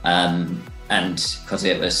 And because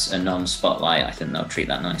it was a non-spotlight, I think they'll treat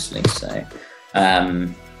that nicely. So,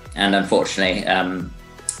 and unfortunately,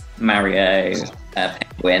 Mario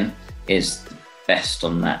Penguin is the best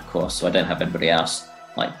on that course, so I don't have anybody else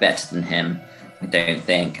like better than him, I don't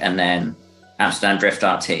think. And then Amsterdam Drift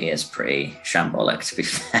RT is pretty shambolic, to be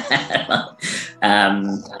fair.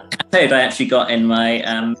 I actually got in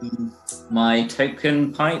my my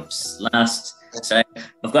token pipes last, so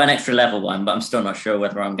I've got an extra level one, but I'm still not sure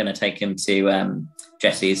whether I'm going to take him to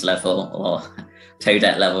Jesse's level or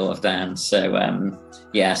Toadette level of Dan. So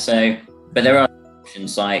but there are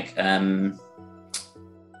options like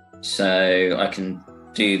so I can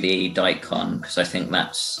do the Daikon because I think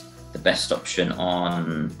that's the best option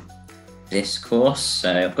on this course.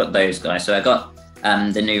 So I've got those guys. So I got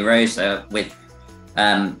the new Rosa with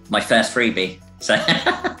my first freebie. So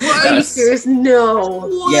are you serious? No.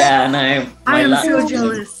 What? Yeah, no. I am so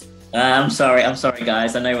jealous. I'm sorry,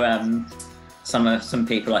 guys. I know some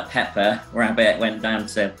people like Pepper Rabbit went down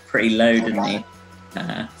to pretty low, didn't he?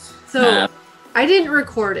 I didn't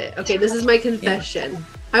record it. Okay, this is my confession. Yeah.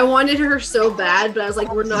 I wanted her so bad, but I was like,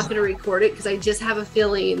 we're not going to record it because I just have a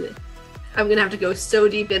feeling I'm going to have to go so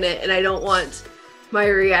deep in it, and I don't want my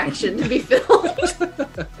reaction to be filmed.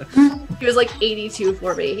 It was like 82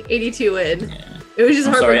 for me. 82 in. Yeah. It was just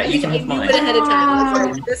hard. I think I knew it ahead of time. I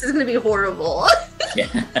was like, this is going to be horrible.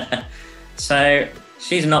 Yeah. So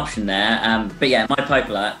she's an option there. But yeah, my pipe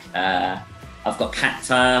luck. I've got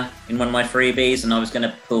Cactar in one of my freebies, and I was going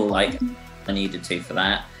to pull like I needed to for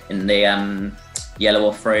that in the yellow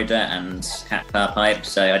off-roader and Cactar pipe,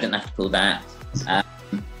 so I didn't have to pull that. I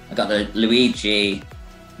got the Luigi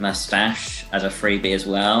mustache as a freebie as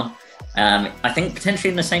well. I think potentially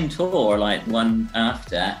in the same tour, or like one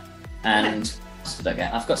after. And what did I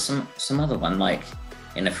get? I've got some other one like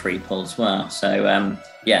in a free pull as well. So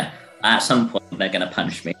at some point they're going to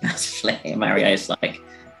punish me. Actually, Mario's like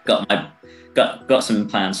got some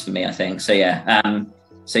plans for me, I think. So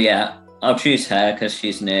I'll choose her because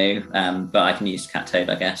she's new, but I can use Cat Toad,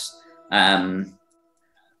 I guess.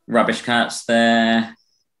 Rubbish Cat's there,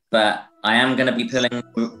 but I am going to be pulling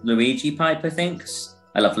Luigi pipe, I think.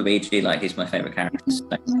 I love Luigi, like he's my favourite character. So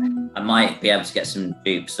I might be able to get some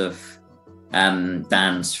dupes of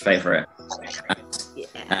Dan's favourite character.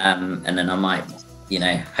 And then I might,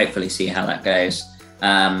 hopefully see how that goes.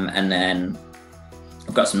 And then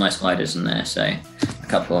I've got some nice gliders in there, so a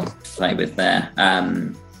couple to play with there.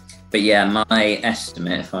 But yeah, my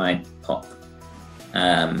estimate, if I pop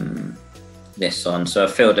this on, so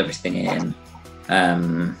I've filled everything in.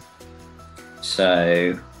 And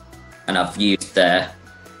I've used the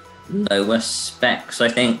lower specs, I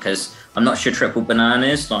think, because I'm not sure triple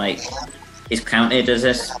bananas is counted as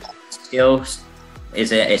a skill.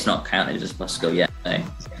 Is it? It's not counted as a skill yet. So. I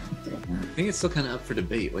think it's still kind of up for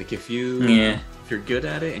debate. Like if you're good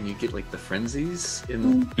at it and you get like the frenzies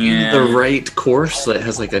in the right course that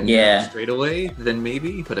has like a straightaway, then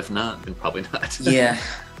maybe. But if not, then probably not. Yeah.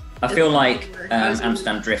 I feel like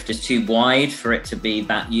Amsterdam Drift is too wide for it to be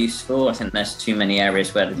that useful. I think there's too many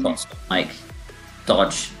areas where they've got to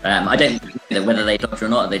dodge. I don't know whether they dodge or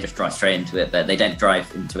not, or they just drive straight into it, but they don't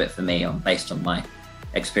drive into it for me based on my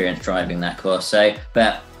experience driving that course. So,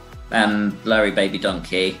 but Blurry Baby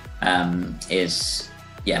Donkey is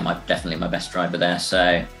definitely my best driver there.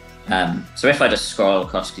 So if I just scroll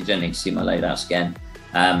across, you don't need to see my loadouts again.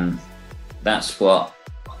 That's what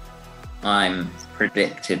I'm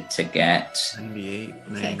predicted to get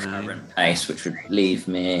 98, current pace, which would leave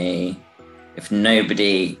me, if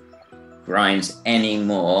nobody grinds any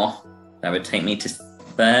more, that would take me to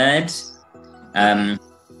third.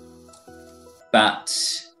 But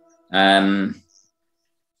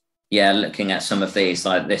yeah, looking at some of these,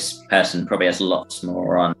 like this person probably has lots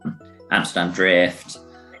more on Amsterdam Drift.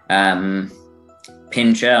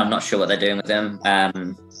 Pincher, I'm not sure what they're doing with them.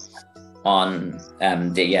 On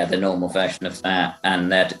the normal version of that, and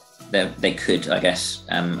they could, I guess,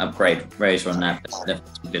 upgrade Rosa on that, but there's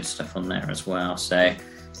some good stuff on there as well. So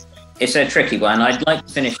it's a tricky one. I'd like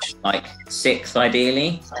to finish like 6th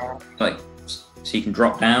ideally, like so you can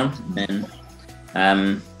drop down. And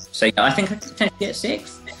then, so yeah, I think I could potentially get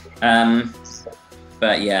 6th.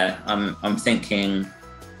 But yeah, I'm thinking.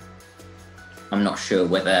 I'm not sure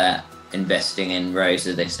whether investing in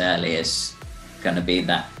Rosa this early is going to be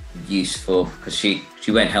that useful, because she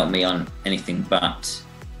won't help me on anything but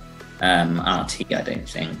RT, I don't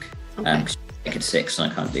think. Okay. I could 6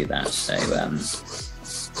 and I can't do that. So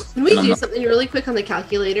can we do something really quick on the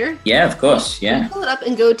calculator? Yeah, of course. Yeah. Pull it up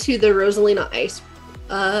and go to the Rosalina Ice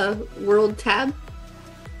World tab.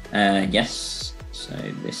 Yes. So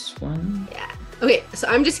this one. Yeah. Okay. So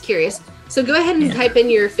I'm just curious. So go ahead and type in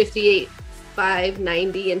your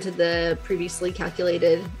 58,590 into the previously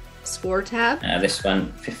calculated score tab. This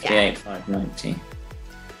one, 58,590.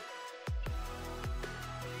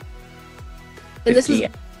 And this was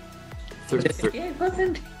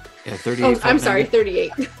 38,000. Yeah, 38. Oh, I'm sorry,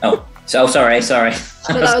 38. Oh, sorry. No,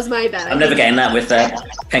 that was my bad. I'm never getting that with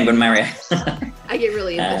Penguin Mario. I get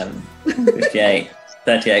really impatient.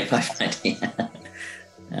 38,590.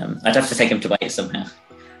 I'd have to take him to wait somehow.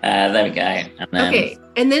 There we go. And then, okay,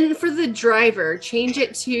 and then for the driver, change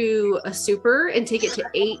it to a super and take it to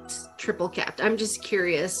 8 triple capped. I'm just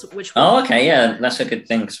curious which one. Oh, okay, yeah, that's a good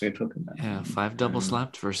thing because we were talking about. Yeah, 5 double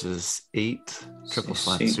slapped versus 8 triple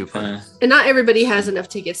slapped super. And not everybody has enough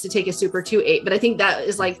tickets to take a super to 8, but I think that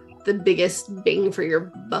is like the biggest bang for your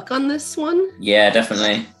buck on this one. Yeah,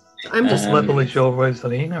 definitely. I'm just What level is your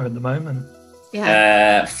Rosalina at the moment?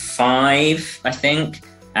 Yeah. 5, I think,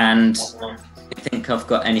 and I think I've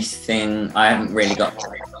got anything. I haven't really got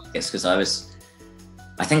tickets because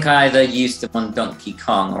I think I either used them on Donkey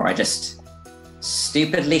Kong or I just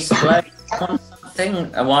stupidly splurged on something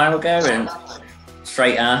a while ago and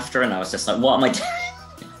straight after, and I was just like, what am I doing?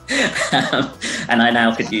 And I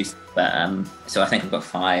now could use, but so I think I've got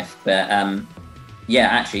 5. But yeah,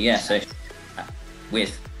 actually, yeah. So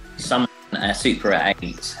with some super at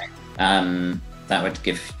 8, that would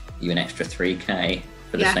give you an extra 3k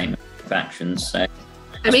for the same actions. So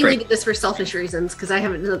I mainly did this for selfish reasons because I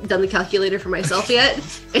haven't done the calculator for myself yet.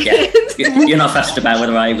 Yeah, you're not fussed about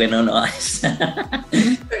whether I win or not.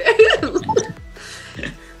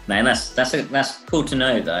 No, that's cool to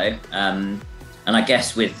know though. And I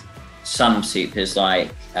guess with some supers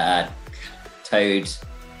like Banana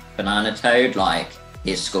Toad, like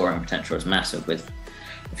his scoring potential is massive if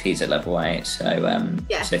he's at level 8. So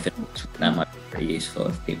so if that might be pretty useful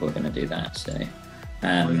if people are going to do that. So.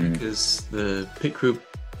 Because the pit group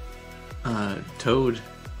Toad,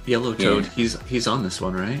 Yellow Toad, he's on this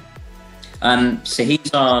one, right? So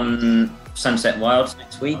he's on Sunset Wilds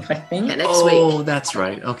next week, I think. Yeah, next week. Oh, that's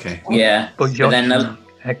right. Okay. Yeah, But then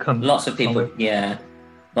lots of people,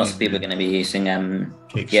 lots of people are going to be using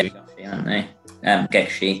Gekshi, aren't they?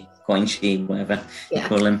 Gekshi, Coinshi, whatever you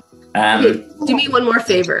call him. Do me one more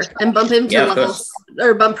favor and bump him to level,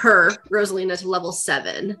 or bump her Rosalina to level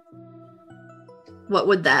 7. What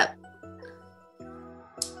would that?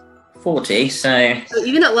 40. So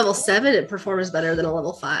even at level 7, it performs better than a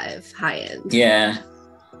level 5 high end. Yeah.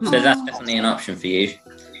 So that's definitely an option for you.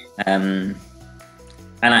 And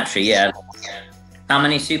actually, yeah. How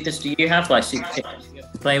many supers do you have? Like super tickets you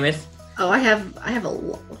have to play with? Oh, I have a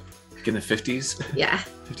lot. In the 50s. Yeah.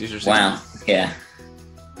 50s or 60s. Wow. Yeah.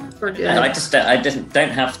 We're good. And I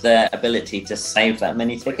don't have the ability to save that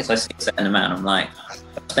many tickets. I see a certain amount. I'm like, I'll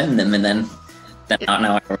spend them, and then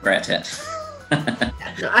now I regret it.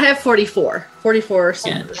 No, I have 44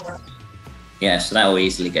 supers. Yeah, so that will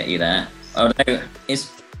easily get you there. Although,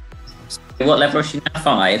 what level is she now?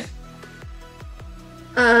 5?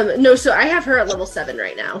 No, so I have her at level 7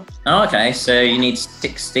 right now. Oh, okay. So you need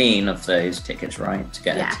 16 of those tickets, right, to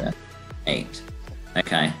get her to 8.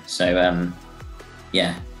 Okay. So,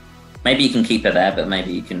 yeah. Maybe you can keep her there, but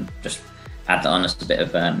maybe you can just add that on as a bit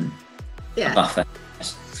of a buffer,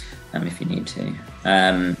 if you need to.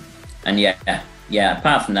 And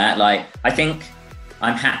apart from that, like, I think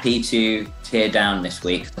I'm happy to tear down this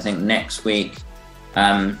week. I think next week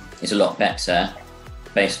is a lot better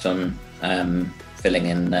based on filling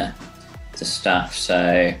in the stuff.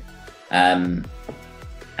 So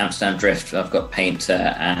Amsterdam Drift, I've got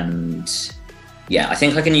Painter, and I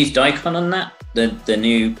think I can use Daikon on that, the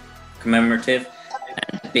new commemorative.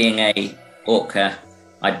 And being a Orca,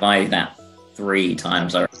 I'd buy that 3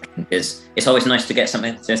 times, I reckon, because it's always nice to get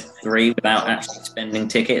something to 3 without actually spending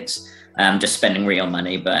tickets, just spending real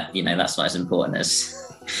money. But you know, that's not as important as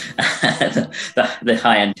the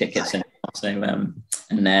high-end tickets. And so,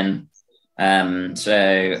 and then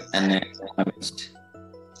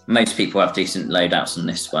most people have decent loadouts on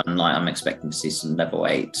this one. Like, I'm expecting to see some level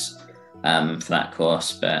 8s for that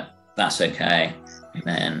course, but that's okay. And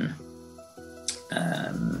then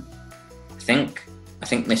I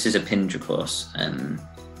think this is a Pindra course, and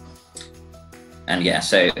yeah,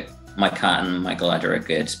 so my Kart and my glider are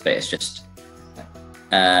good, but it's just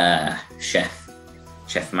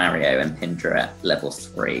Chef Mario and Pindra at level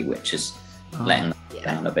 3, which is letting them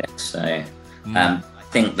down a bit. So I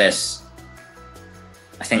think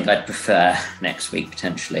I'd prefer next week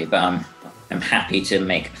potentially, but I'm happy to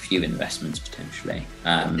make a few investments potentially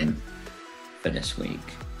for this week.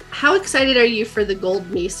 How excited are you for the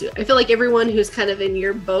gold me suit? I feel like everyone who's kind of in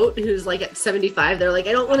your boat, who's like at 75, they're like,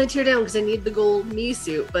 I don't want to tear down because I need the gold me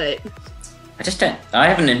suit, but I just don't. I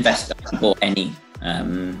haven't invested, I haven't bought any.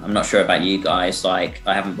 I'm not sure about you guys. Like,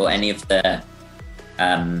 I haven't bought any of the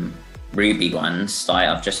ruby ones. Like,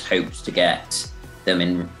 I've just hoped to get them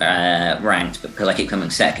in ranked, but because I keep coming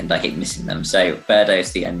second, I keep missing them. So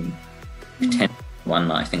Birdo's the only potential one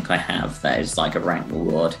that I think I have that is like a rank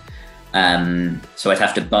reward. So I'd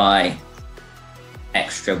have to buy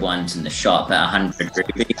extra ones in the shop at 100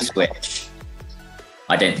 rubies, which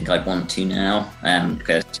I don't think I'd want to now,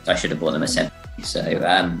 because I should have bought them at 70. So,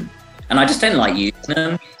 and I just don't like using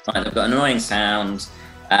them. Like, they've got annoying sounds.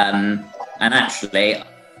 And actually,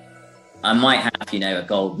 I might have, a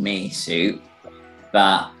gold me suit,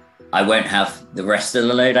 but I won't have the rest of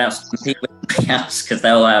the loadouts compete with everybody else, because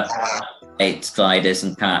they'll have 8 gliders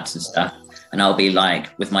and karts and stuff. And I'll be like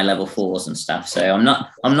with my level 4s and stuff. So I'm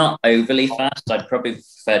not overly fast. I'd probably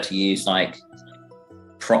prefer to use like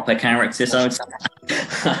proper characters, I would say.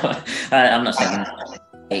 I'm not saying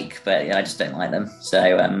fake, but yeah, I just don't like them.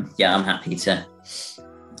 So yeah, I'm happy to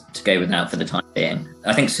go without for the time being.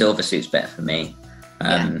 I think silver suit's better for me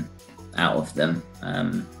out of them.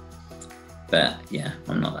 But yeah,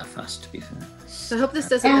 I'm not that fast, to be fair. So I hope this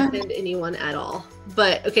doesn't offend anyone at all.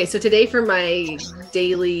 But okay, so today for my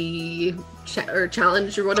daily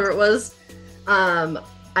challenge or whatever it was, I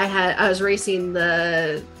was racing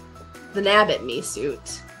the Nabbit me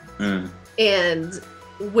suit, and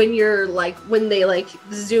when they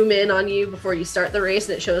zoom in on you before you start the race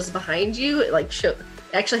and it shows behind you, it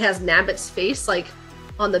actually has Nabbit's face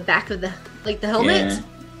on the back of the helmet. Yeah.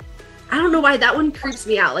 I don't know why that one creeps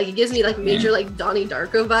me out. Like, it gives me major Donnie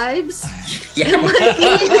Darko vibes. Yeah. And,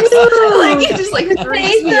 it just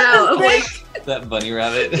freaks me out. That bunny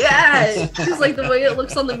rabbit. Yeah. Just the way it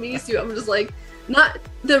looks on the me suit, I'm just not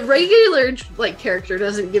the regular character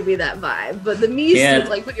doesn't give me that vibe, but the me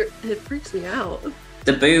suit, it freaks me out.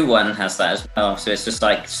 The Boo one has that as well, so it's just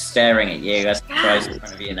staring at you as it flies in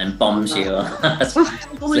front of you and then bombs you or I'm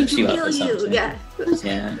going to kill you. Yeah.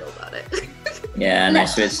 Yeah. Feel about it. Yeah, no,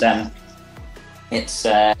 so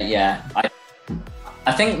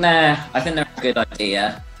I think they're a good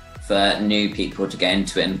idea for new people to get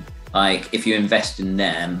into it. And, if you invest in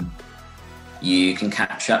them, you can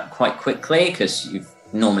catch up quite quickly because you've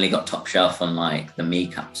normally got top shelf on the me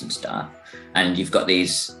cups and stuff, and you've got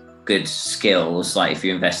these good skills. If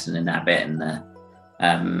you invest in the Nabbit and the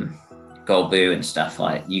Gold Boo and stuff,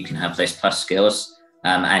 you can have those plus skills,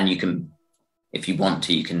 and you can, if you want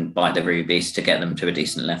to, you can buy the rubies to get them to a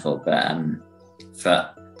decent level. But for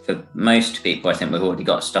most people, I think we've already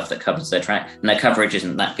got stuff that covers their track, and their coverage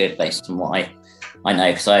isn't that good based on what I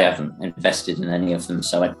know, because I haven't invested in any of them,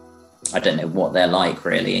 so I don't know what they're like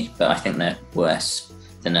really, but I think they're worse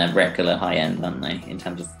than a regular high end, aren't they, in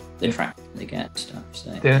terms of the track they get and stuff.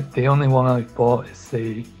 So the only one I've bought is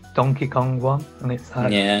the Donkey Kong one, and it's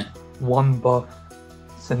had one buff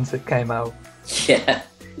since it came out. Yeah.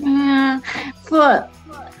 For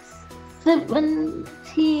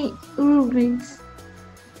 70 rubies,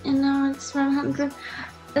 and now it's 100.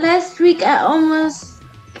 Last week I almost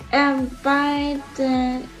buy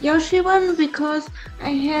the Yoshi one because I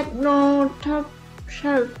had no top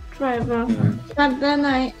shelf driver, but then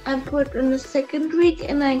I put in the second week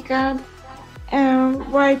and I got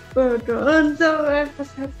white bird, and so I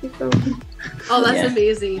was happy. Oh, that's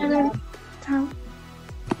amazing.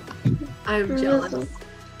 I'm jealous.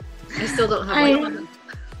 I still don't have white one.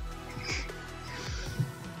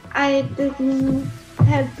 I didn't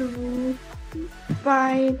have to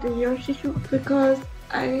buy the Yoshi shoe because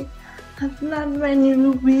I have not many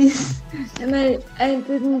rubies, and I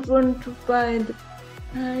didn't want to buy the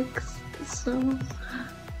packs. So,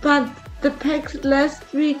 but the packs last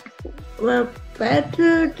week were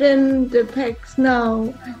better than the packs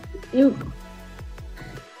now. You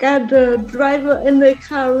got a driver in the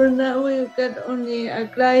car, and now you get only a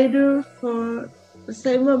glider for the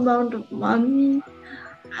same amount of money.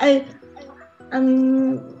 I'm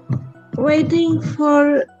waiting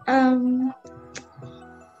for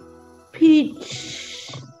Peach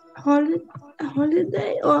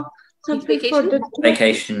holiday or something for the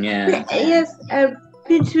vacation. Yeah. Yes, a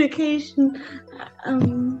beach vacation.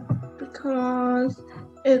 Because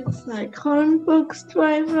it's like comic books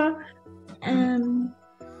driver, and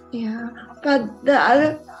yeah. But the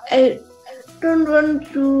other, I don't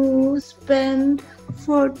want to spend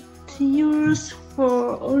 40 euros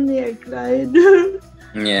for only a glider.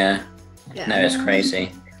 Yeah. No, it's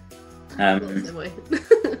crazy. I feel the same way.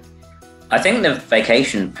 I think the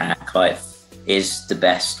vacation pack is the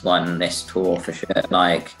best one this tour for sure.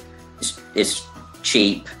 Like, it's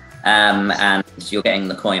cheap, and you're getting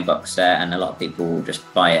the coin box there, and a lot of people will just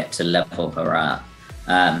buy it to level her up.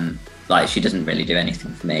 Like, she doesn't really do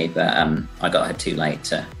anything for me, but I got her too late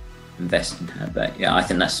to invest in her. But yeah, I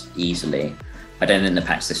think that's easily. I don't think the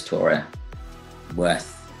packs this tour are worth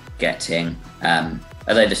getting.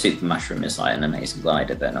 Although the Super Mushroom is like an amazing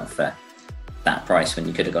glider, but not for that price when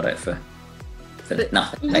you could have got it for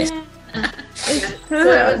nothing. Basically.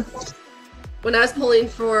 So when I was pulling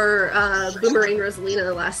for Boomerang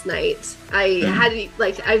Rosalina last night, I had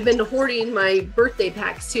I've been hoarding my birthday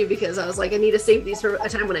packs too, because I was like, I need to save these for a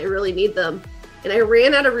time when I really need them, and I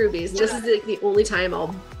ran out of rubies. And this is like the only time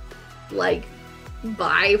I'll like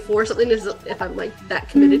buy for something is if I'm like that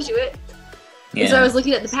committed to it. Yeah. And so I was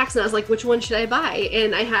looking at the packs and I was like, which one should I buy?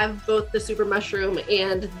 And I have both the Super Mushroom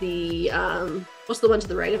and the what's the one to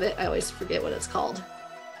the right of it? I always forget what it's called.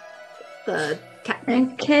 The cat.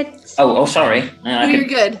 Oh, sorry. No, you're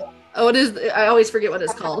good. Oh, what is? I always forget what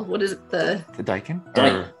it's called. What is it? The Daikin?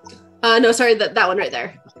 No, sorry, that one right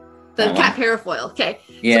there. The cat parafoil. Okay.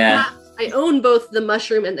 Yeah. So I own both the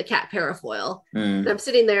mushroom and the cat parafoil. And I'm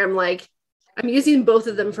sitting there. I'm like, I'm using both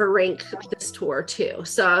of them for rank this tour too.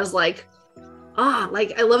 So I was like,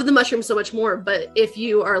 I love the mushroom so much more. But if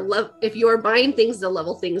you are buying things to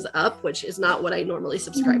level things up, which is not what I normally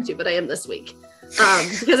subscribe to, but I am this week,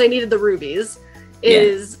 because I needed the rubies.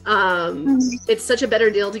 It's such a better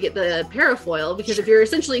deal to get the parafoil, because if you're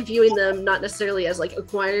essentially viewing them not necessarily as like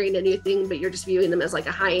acquiring a new thing, but you're just viewing them as like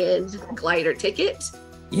a high-end glider ticket.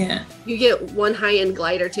 Yeah. You get one high-end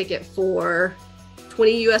glider ticket for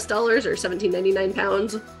 $20 US or 17.99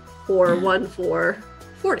 pounds, or one for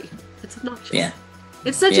 40. It's obnoxious. Yeah.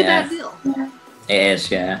 It's such a bad deal. It is,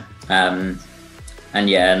 yeah. And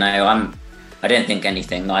yeah, no, I don't think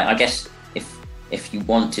anything like, I guess if you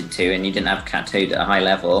wanted to and you didn't have Cat Toad at a high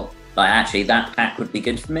level, like actually that pack would be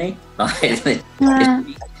good for me. Like,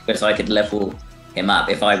 because I could level him up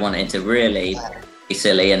if I wanted to really be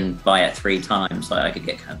silly and buy it 3 times. Like I could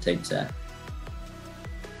get Cat Toad to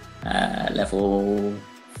level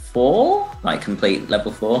 4, like complete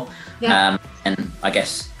level 4. Yeah. And I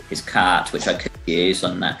guess his Kart, which I could use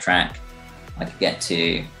on that track, I could get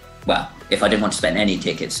to, well, if I didn't want to spend any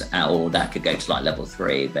tickets at all, that could go to like level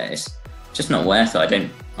 3, but it's just not worth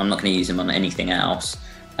it. I'm not going to use him on anything else.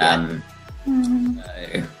 So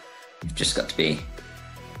you've just got to be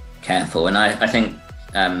careful. And I think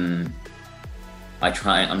I'm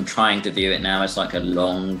trying to view it now as like a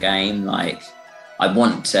long game. Like I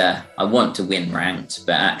want to win ranked,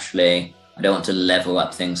 but actually I don't want to level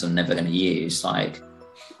up things I'm never going to use. Like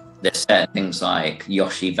there's certain things like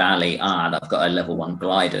Yoshi Valley, I've got a level 1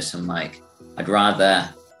 glider, so I'm like, I'd rather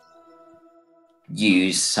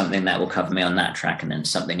use something that will cover me on that track and then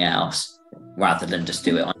something else, rather than just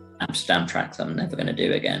do it on Amsterdam track that I'm never going to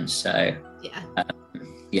do again. So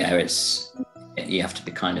you have to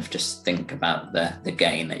be kind of just think about the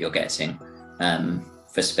gain that you're getting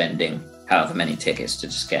for spending however many tickets to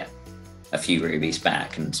just get a few rubies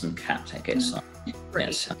back and some cap tickets.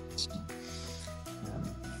 Right.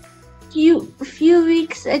 A few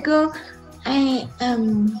weeks ago, I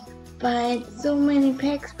bought so many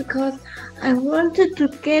packs because I wanted to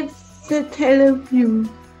get the teleview,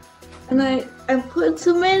 and I put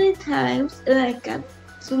so many times and I got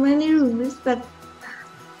so many rubies, but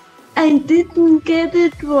I didn't get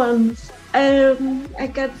it once. I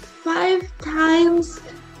got 5 times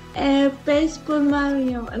Baseball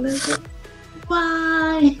Mario, and I said,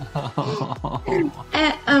 why?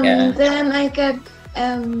 Then I got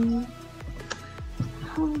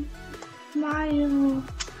Mario.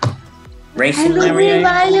 Racing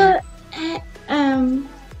Mario.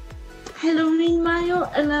 Halloween Mario,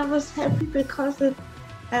 and I was happy because it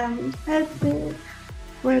helped me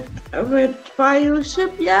with Mario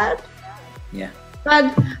Shipyard. Yeah.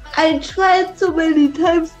 But I tried so many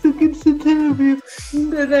times to get the interview,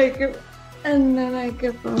 and then I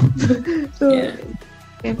give up. So Yeah.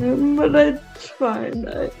 but I tried.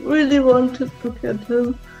 I really wanted to get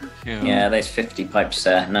him. Yeah, those 50 pipes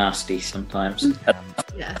are nasty sometimes.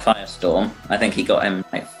 Yeah. Firestorm, I think he got him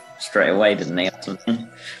like straight away, didn't he? Or something?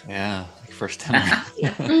 Yeah, like first time.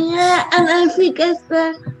 Yeah, and I think as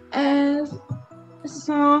the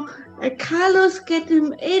so Carlos get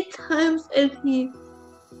him 8 times, and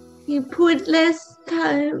he put less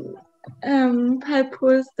time pipe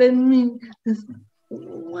pulls than me.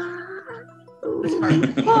 Wow.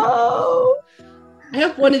 Oh. I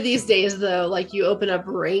hope one of these days, though, like you open up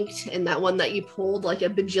ranked and that one that you pulled like a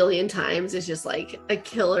bajillion times is just like a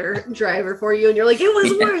killer driver for you, and you're like, it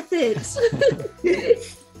was worth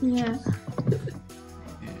it. Yeah.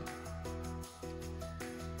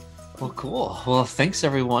 Well, cool. Well, thanks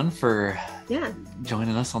everyone for Yeah.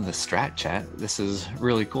 joining us on the Strat Chat. This is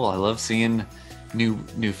really cool. I love seeing new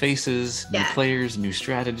faces, new Yeah. players, new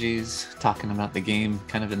strategies, talking about the game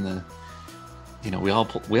kind of in the, we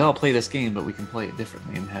all play this game, but we can play it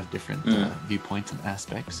differently and have different viewpoints and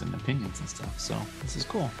aspects and opinions and stuff. So this is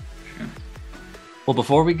cool. Sure. Well,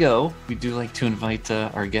 before we go, we do like to invite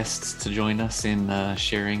our guests to join us in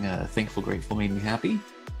sharing Thankful, Grateful Made Me Happy.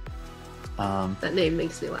 That name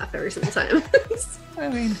makes me laugh every single time. I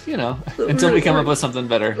mean, until we come up with something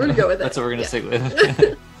better. We're gonna go with it. That's what we're gonna Yeah. stick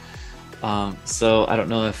with. So I don't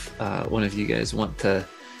know if one of you guys want to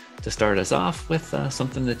start us off with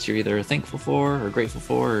something that you're either thankful for or grateful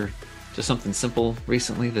for, or just something simple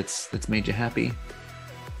recently that's made you happy.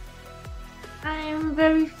 I'm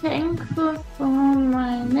very thankful for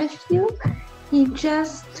my nephew. He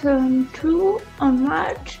just turned 2 on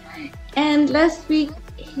March, and last week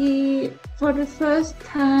he, for the first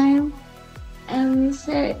time,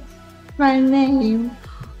 said my name.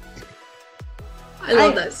 I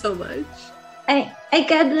love that so much. I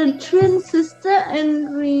got a twin sister,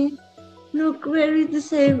 and we look very the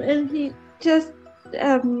same, and he just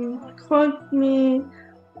called me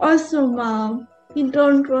also mom. He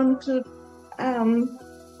don't want to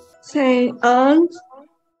say aunt.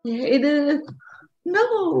 He hated it.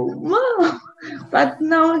 No, mom. But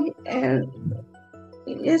now,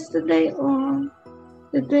 yesterday or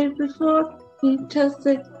the day before, he just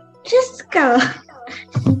said, Jessica.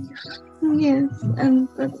 Yes, and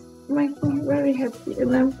that makes me very happy,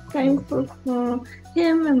 and I'm thankful for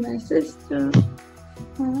him and my sister.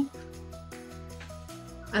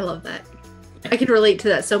 I love that. I can relate to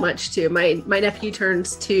that so much too. My nephew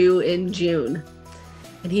turns 2 in June,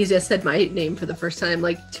 and he just said my name for the first time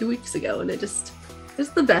like 2 weeks ago, and it's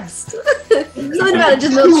the best. Something about it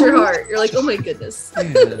just melts your heart. You're like, oh my goodness.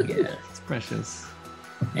 Yeah. It's precious.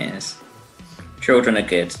 Yes. Children are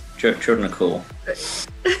good. Children are cool.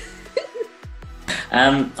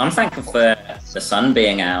 I'm thankful for the sun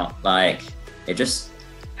being out. Like, it just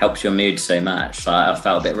helps your mood so much. Like, I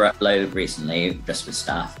felt a bit low recently just with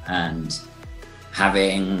stuff, and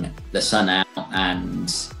having the sun out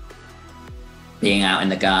and being out in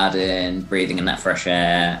the garden, breathing in that fresh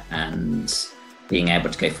air, and being able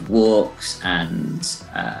to go for walks, and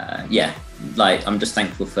I'm just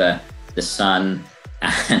thankful for the sun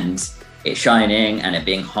and it shining and it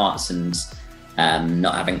being hot, and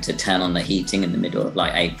not having to turn on the heating in the middle of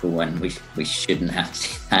like April when we shouldn't have to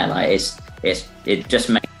do that. Like it just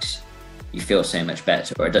makes you feel so much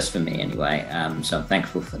better, or it does for me anyway. So I'm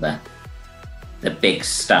thankful for the big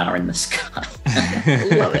star in the sky.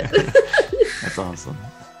 Love it. That's awesome.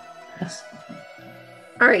 Yes.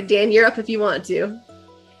 All right, Dan, you're up if you want to.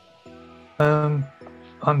 I'm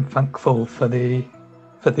thankful for the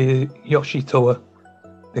Yoshi Tour,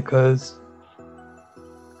 because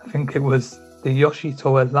I think it was the Yoshi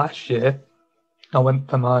Tour last year. I went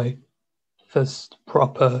for my first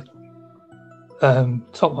proper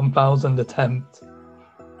top 1000 attempt.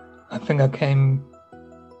 I think I came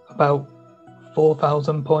about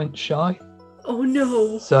 4,000 points shy. Oh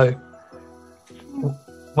no. So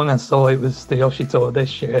when I saw it was the Yoshi Tour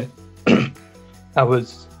this year, I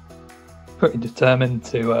was pretty determined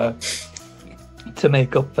to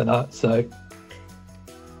make up for that. So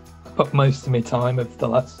I put most of my time of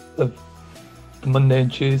the Monday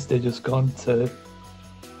and Tuesday just gone to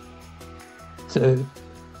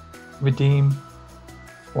redeem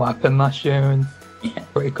what happened last year, and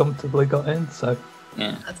pretty comfortably got in. So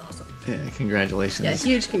Yeah. That's awesome. Yeah, congratulations. Yeah,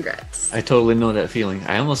 huge congrats. I totally know that feeling.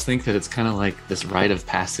 I almost think that it's kind of like this rite of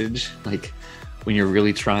passage. Like when you're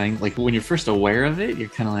really trying, like when you're first aware of it, you're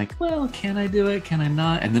kind of like, well, can I do it? Can I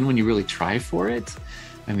not? And then when you really try for it,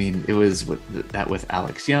 I mean, it was with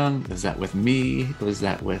Alex Young. It was that with me. It was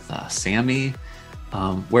that with Sammy.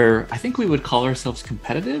 where I think we would call ourselves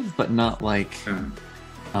competitive, but not like,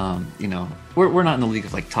 you know, we're not in the league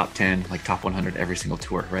of like top 10, like top 100 every single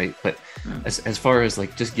tour, right? But as far as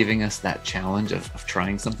like just giving us that challenge of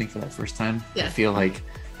trying something for that first time, I feel like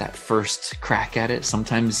that first crack at it,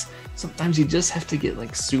 sometimes you just have to get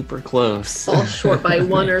like super close. Fall short by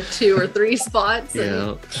 1 or 2 or 3 spots.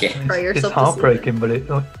 And try yourself. It's heartbreaking, but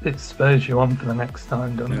it spurs you on for the next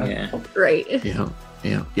time, doesn't it? Yeah. Right.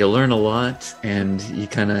 Yeah, you learn a lot, and it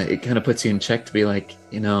kind of puts you in check to be like,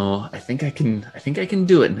 you know, I think I can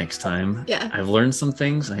do it next time. Yeah. I've learned some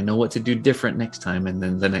things. I know what to do different next time, and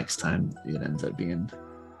then the next time it ends up being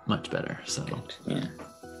much better. So Yeah.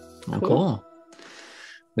 well, cool.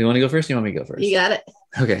 You want to go first? You want me to go first? You got it.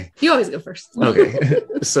 Okay. You always go first. Okay.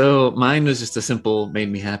 So mine was just a simple made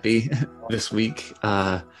me happy this week.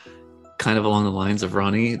 Kind of along the lines of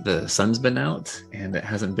Ronnie, the sun's been out and it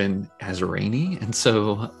hasn't been as rainy. And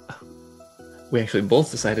so we actually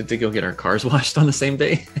both decided to go get our cars washed on the same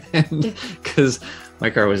day. Because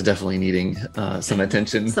my car was definitely needing some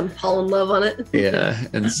attention. Some pollen love on it. Yeah.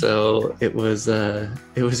 And so it was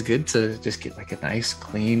good to just get like a nice,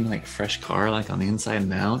 clean, like fresh car, like on the inside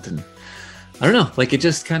and out. And I don't know, like it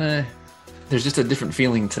just kind of, there's just a different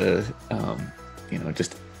feeling to, you know,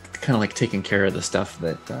 just kind of like taking care of the stuff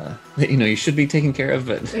that you know you should be taking care of,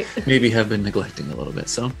 but maybe have been neglecting a little bit.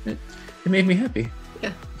 So it made me happy.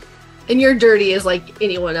 Yeah. And your dirty is like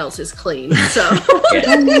anyone else is clean. So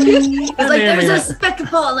it's like there's a speck of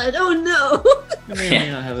pollen. Oh no. I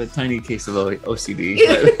may not have a tiny case of OCD.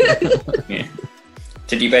 Yeah.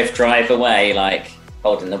 Did you both drive away like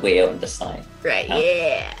holding the wheel and just like right?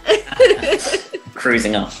 Yeah.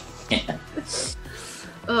 cruising off? Yeah.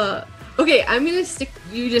 Okay, I'm gonna stick.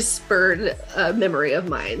 You just spurred a memory of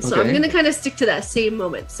mine, so I'm gonna kind of stick to that same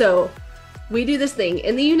moment. So we do this thing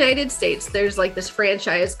in the United States. There's like this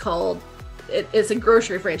franchise called, it's a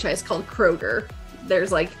grocery franchise called Kroger.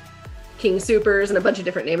 There's like King Soopers and a bunch of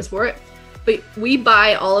different names for it. But we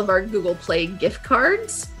buy all of our Google Play gift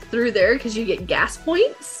cards through there because you get gas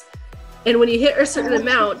points. And when you hit a certain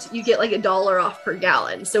amount, you get like $1 off per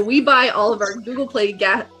gallon. So we buy all of our Google Play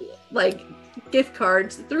gift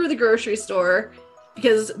cards through the grocery store,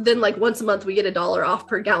 because then like once a month we get $1 off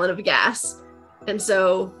per gallon of gas. And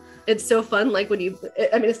so it's so fun, like when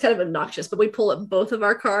it's kind of obnoxious, but we pull up both of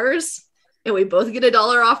our cars and we both get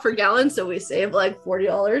 $1 off per gallon, so we save like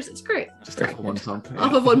 $40. It's great. Just off of one pump.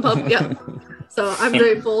 Off of one pump. Yeah. So I'm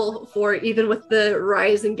grateful for, even with the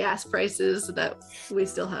rise in gas prices, that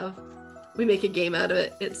we make a game out of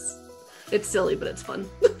it. It's silly, but it's fun.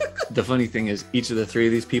 The funny thing is, each of the 3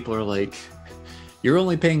 of these people are like, you're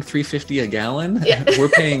only paying $3.50 a gallon. Yeah. We're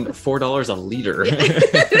paying $4 a liter.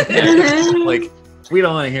 Like, we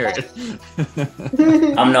don't want to hear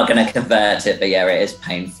it. I'm not going to convert it, but yeah, it is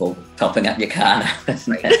painful topping up your car now.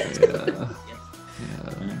 Yeah.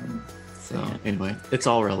 So anyway, it's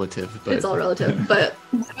all relative. But it's all relative, but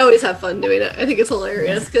I always have fun doing it. I think it's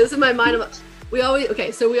hilarious because in my mind, we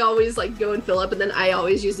always like go and fill up, and then I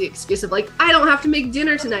always use the excuse of like, I don't have to make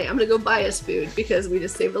dinner tonight. I'm gonna go buy us food because we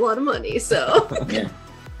just saved a lot of money. So yeah.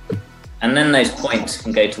 And then those points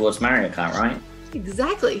can go towards Mario Kart, right?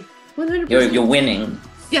 Exactly. 100%. You're winning.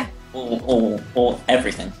 Yeah. Or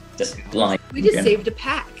everything. Just like we just saved a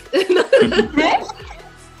pack.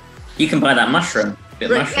 You can buy that mushroom.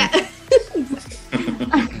 Mushroom. Yeah.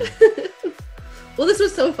 Well, this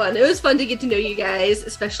was so fun. It was fun to get to know you guys,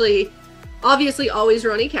 especially, obviously, always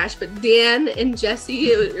RonnieCash, but Dan and Jessica,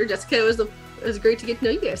 it was great to get to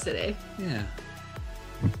know you guys today. Yeah.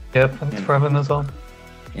 Yeah, thanks for having us on.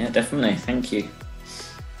 Yeah, definitely. Thank you.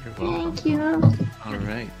 You're welcome. Thank you. All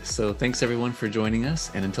right. So thanks everyone for joining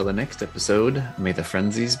us. And until the next episode, may the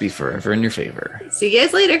frenzies be forever in your favor. See you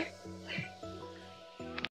guys later.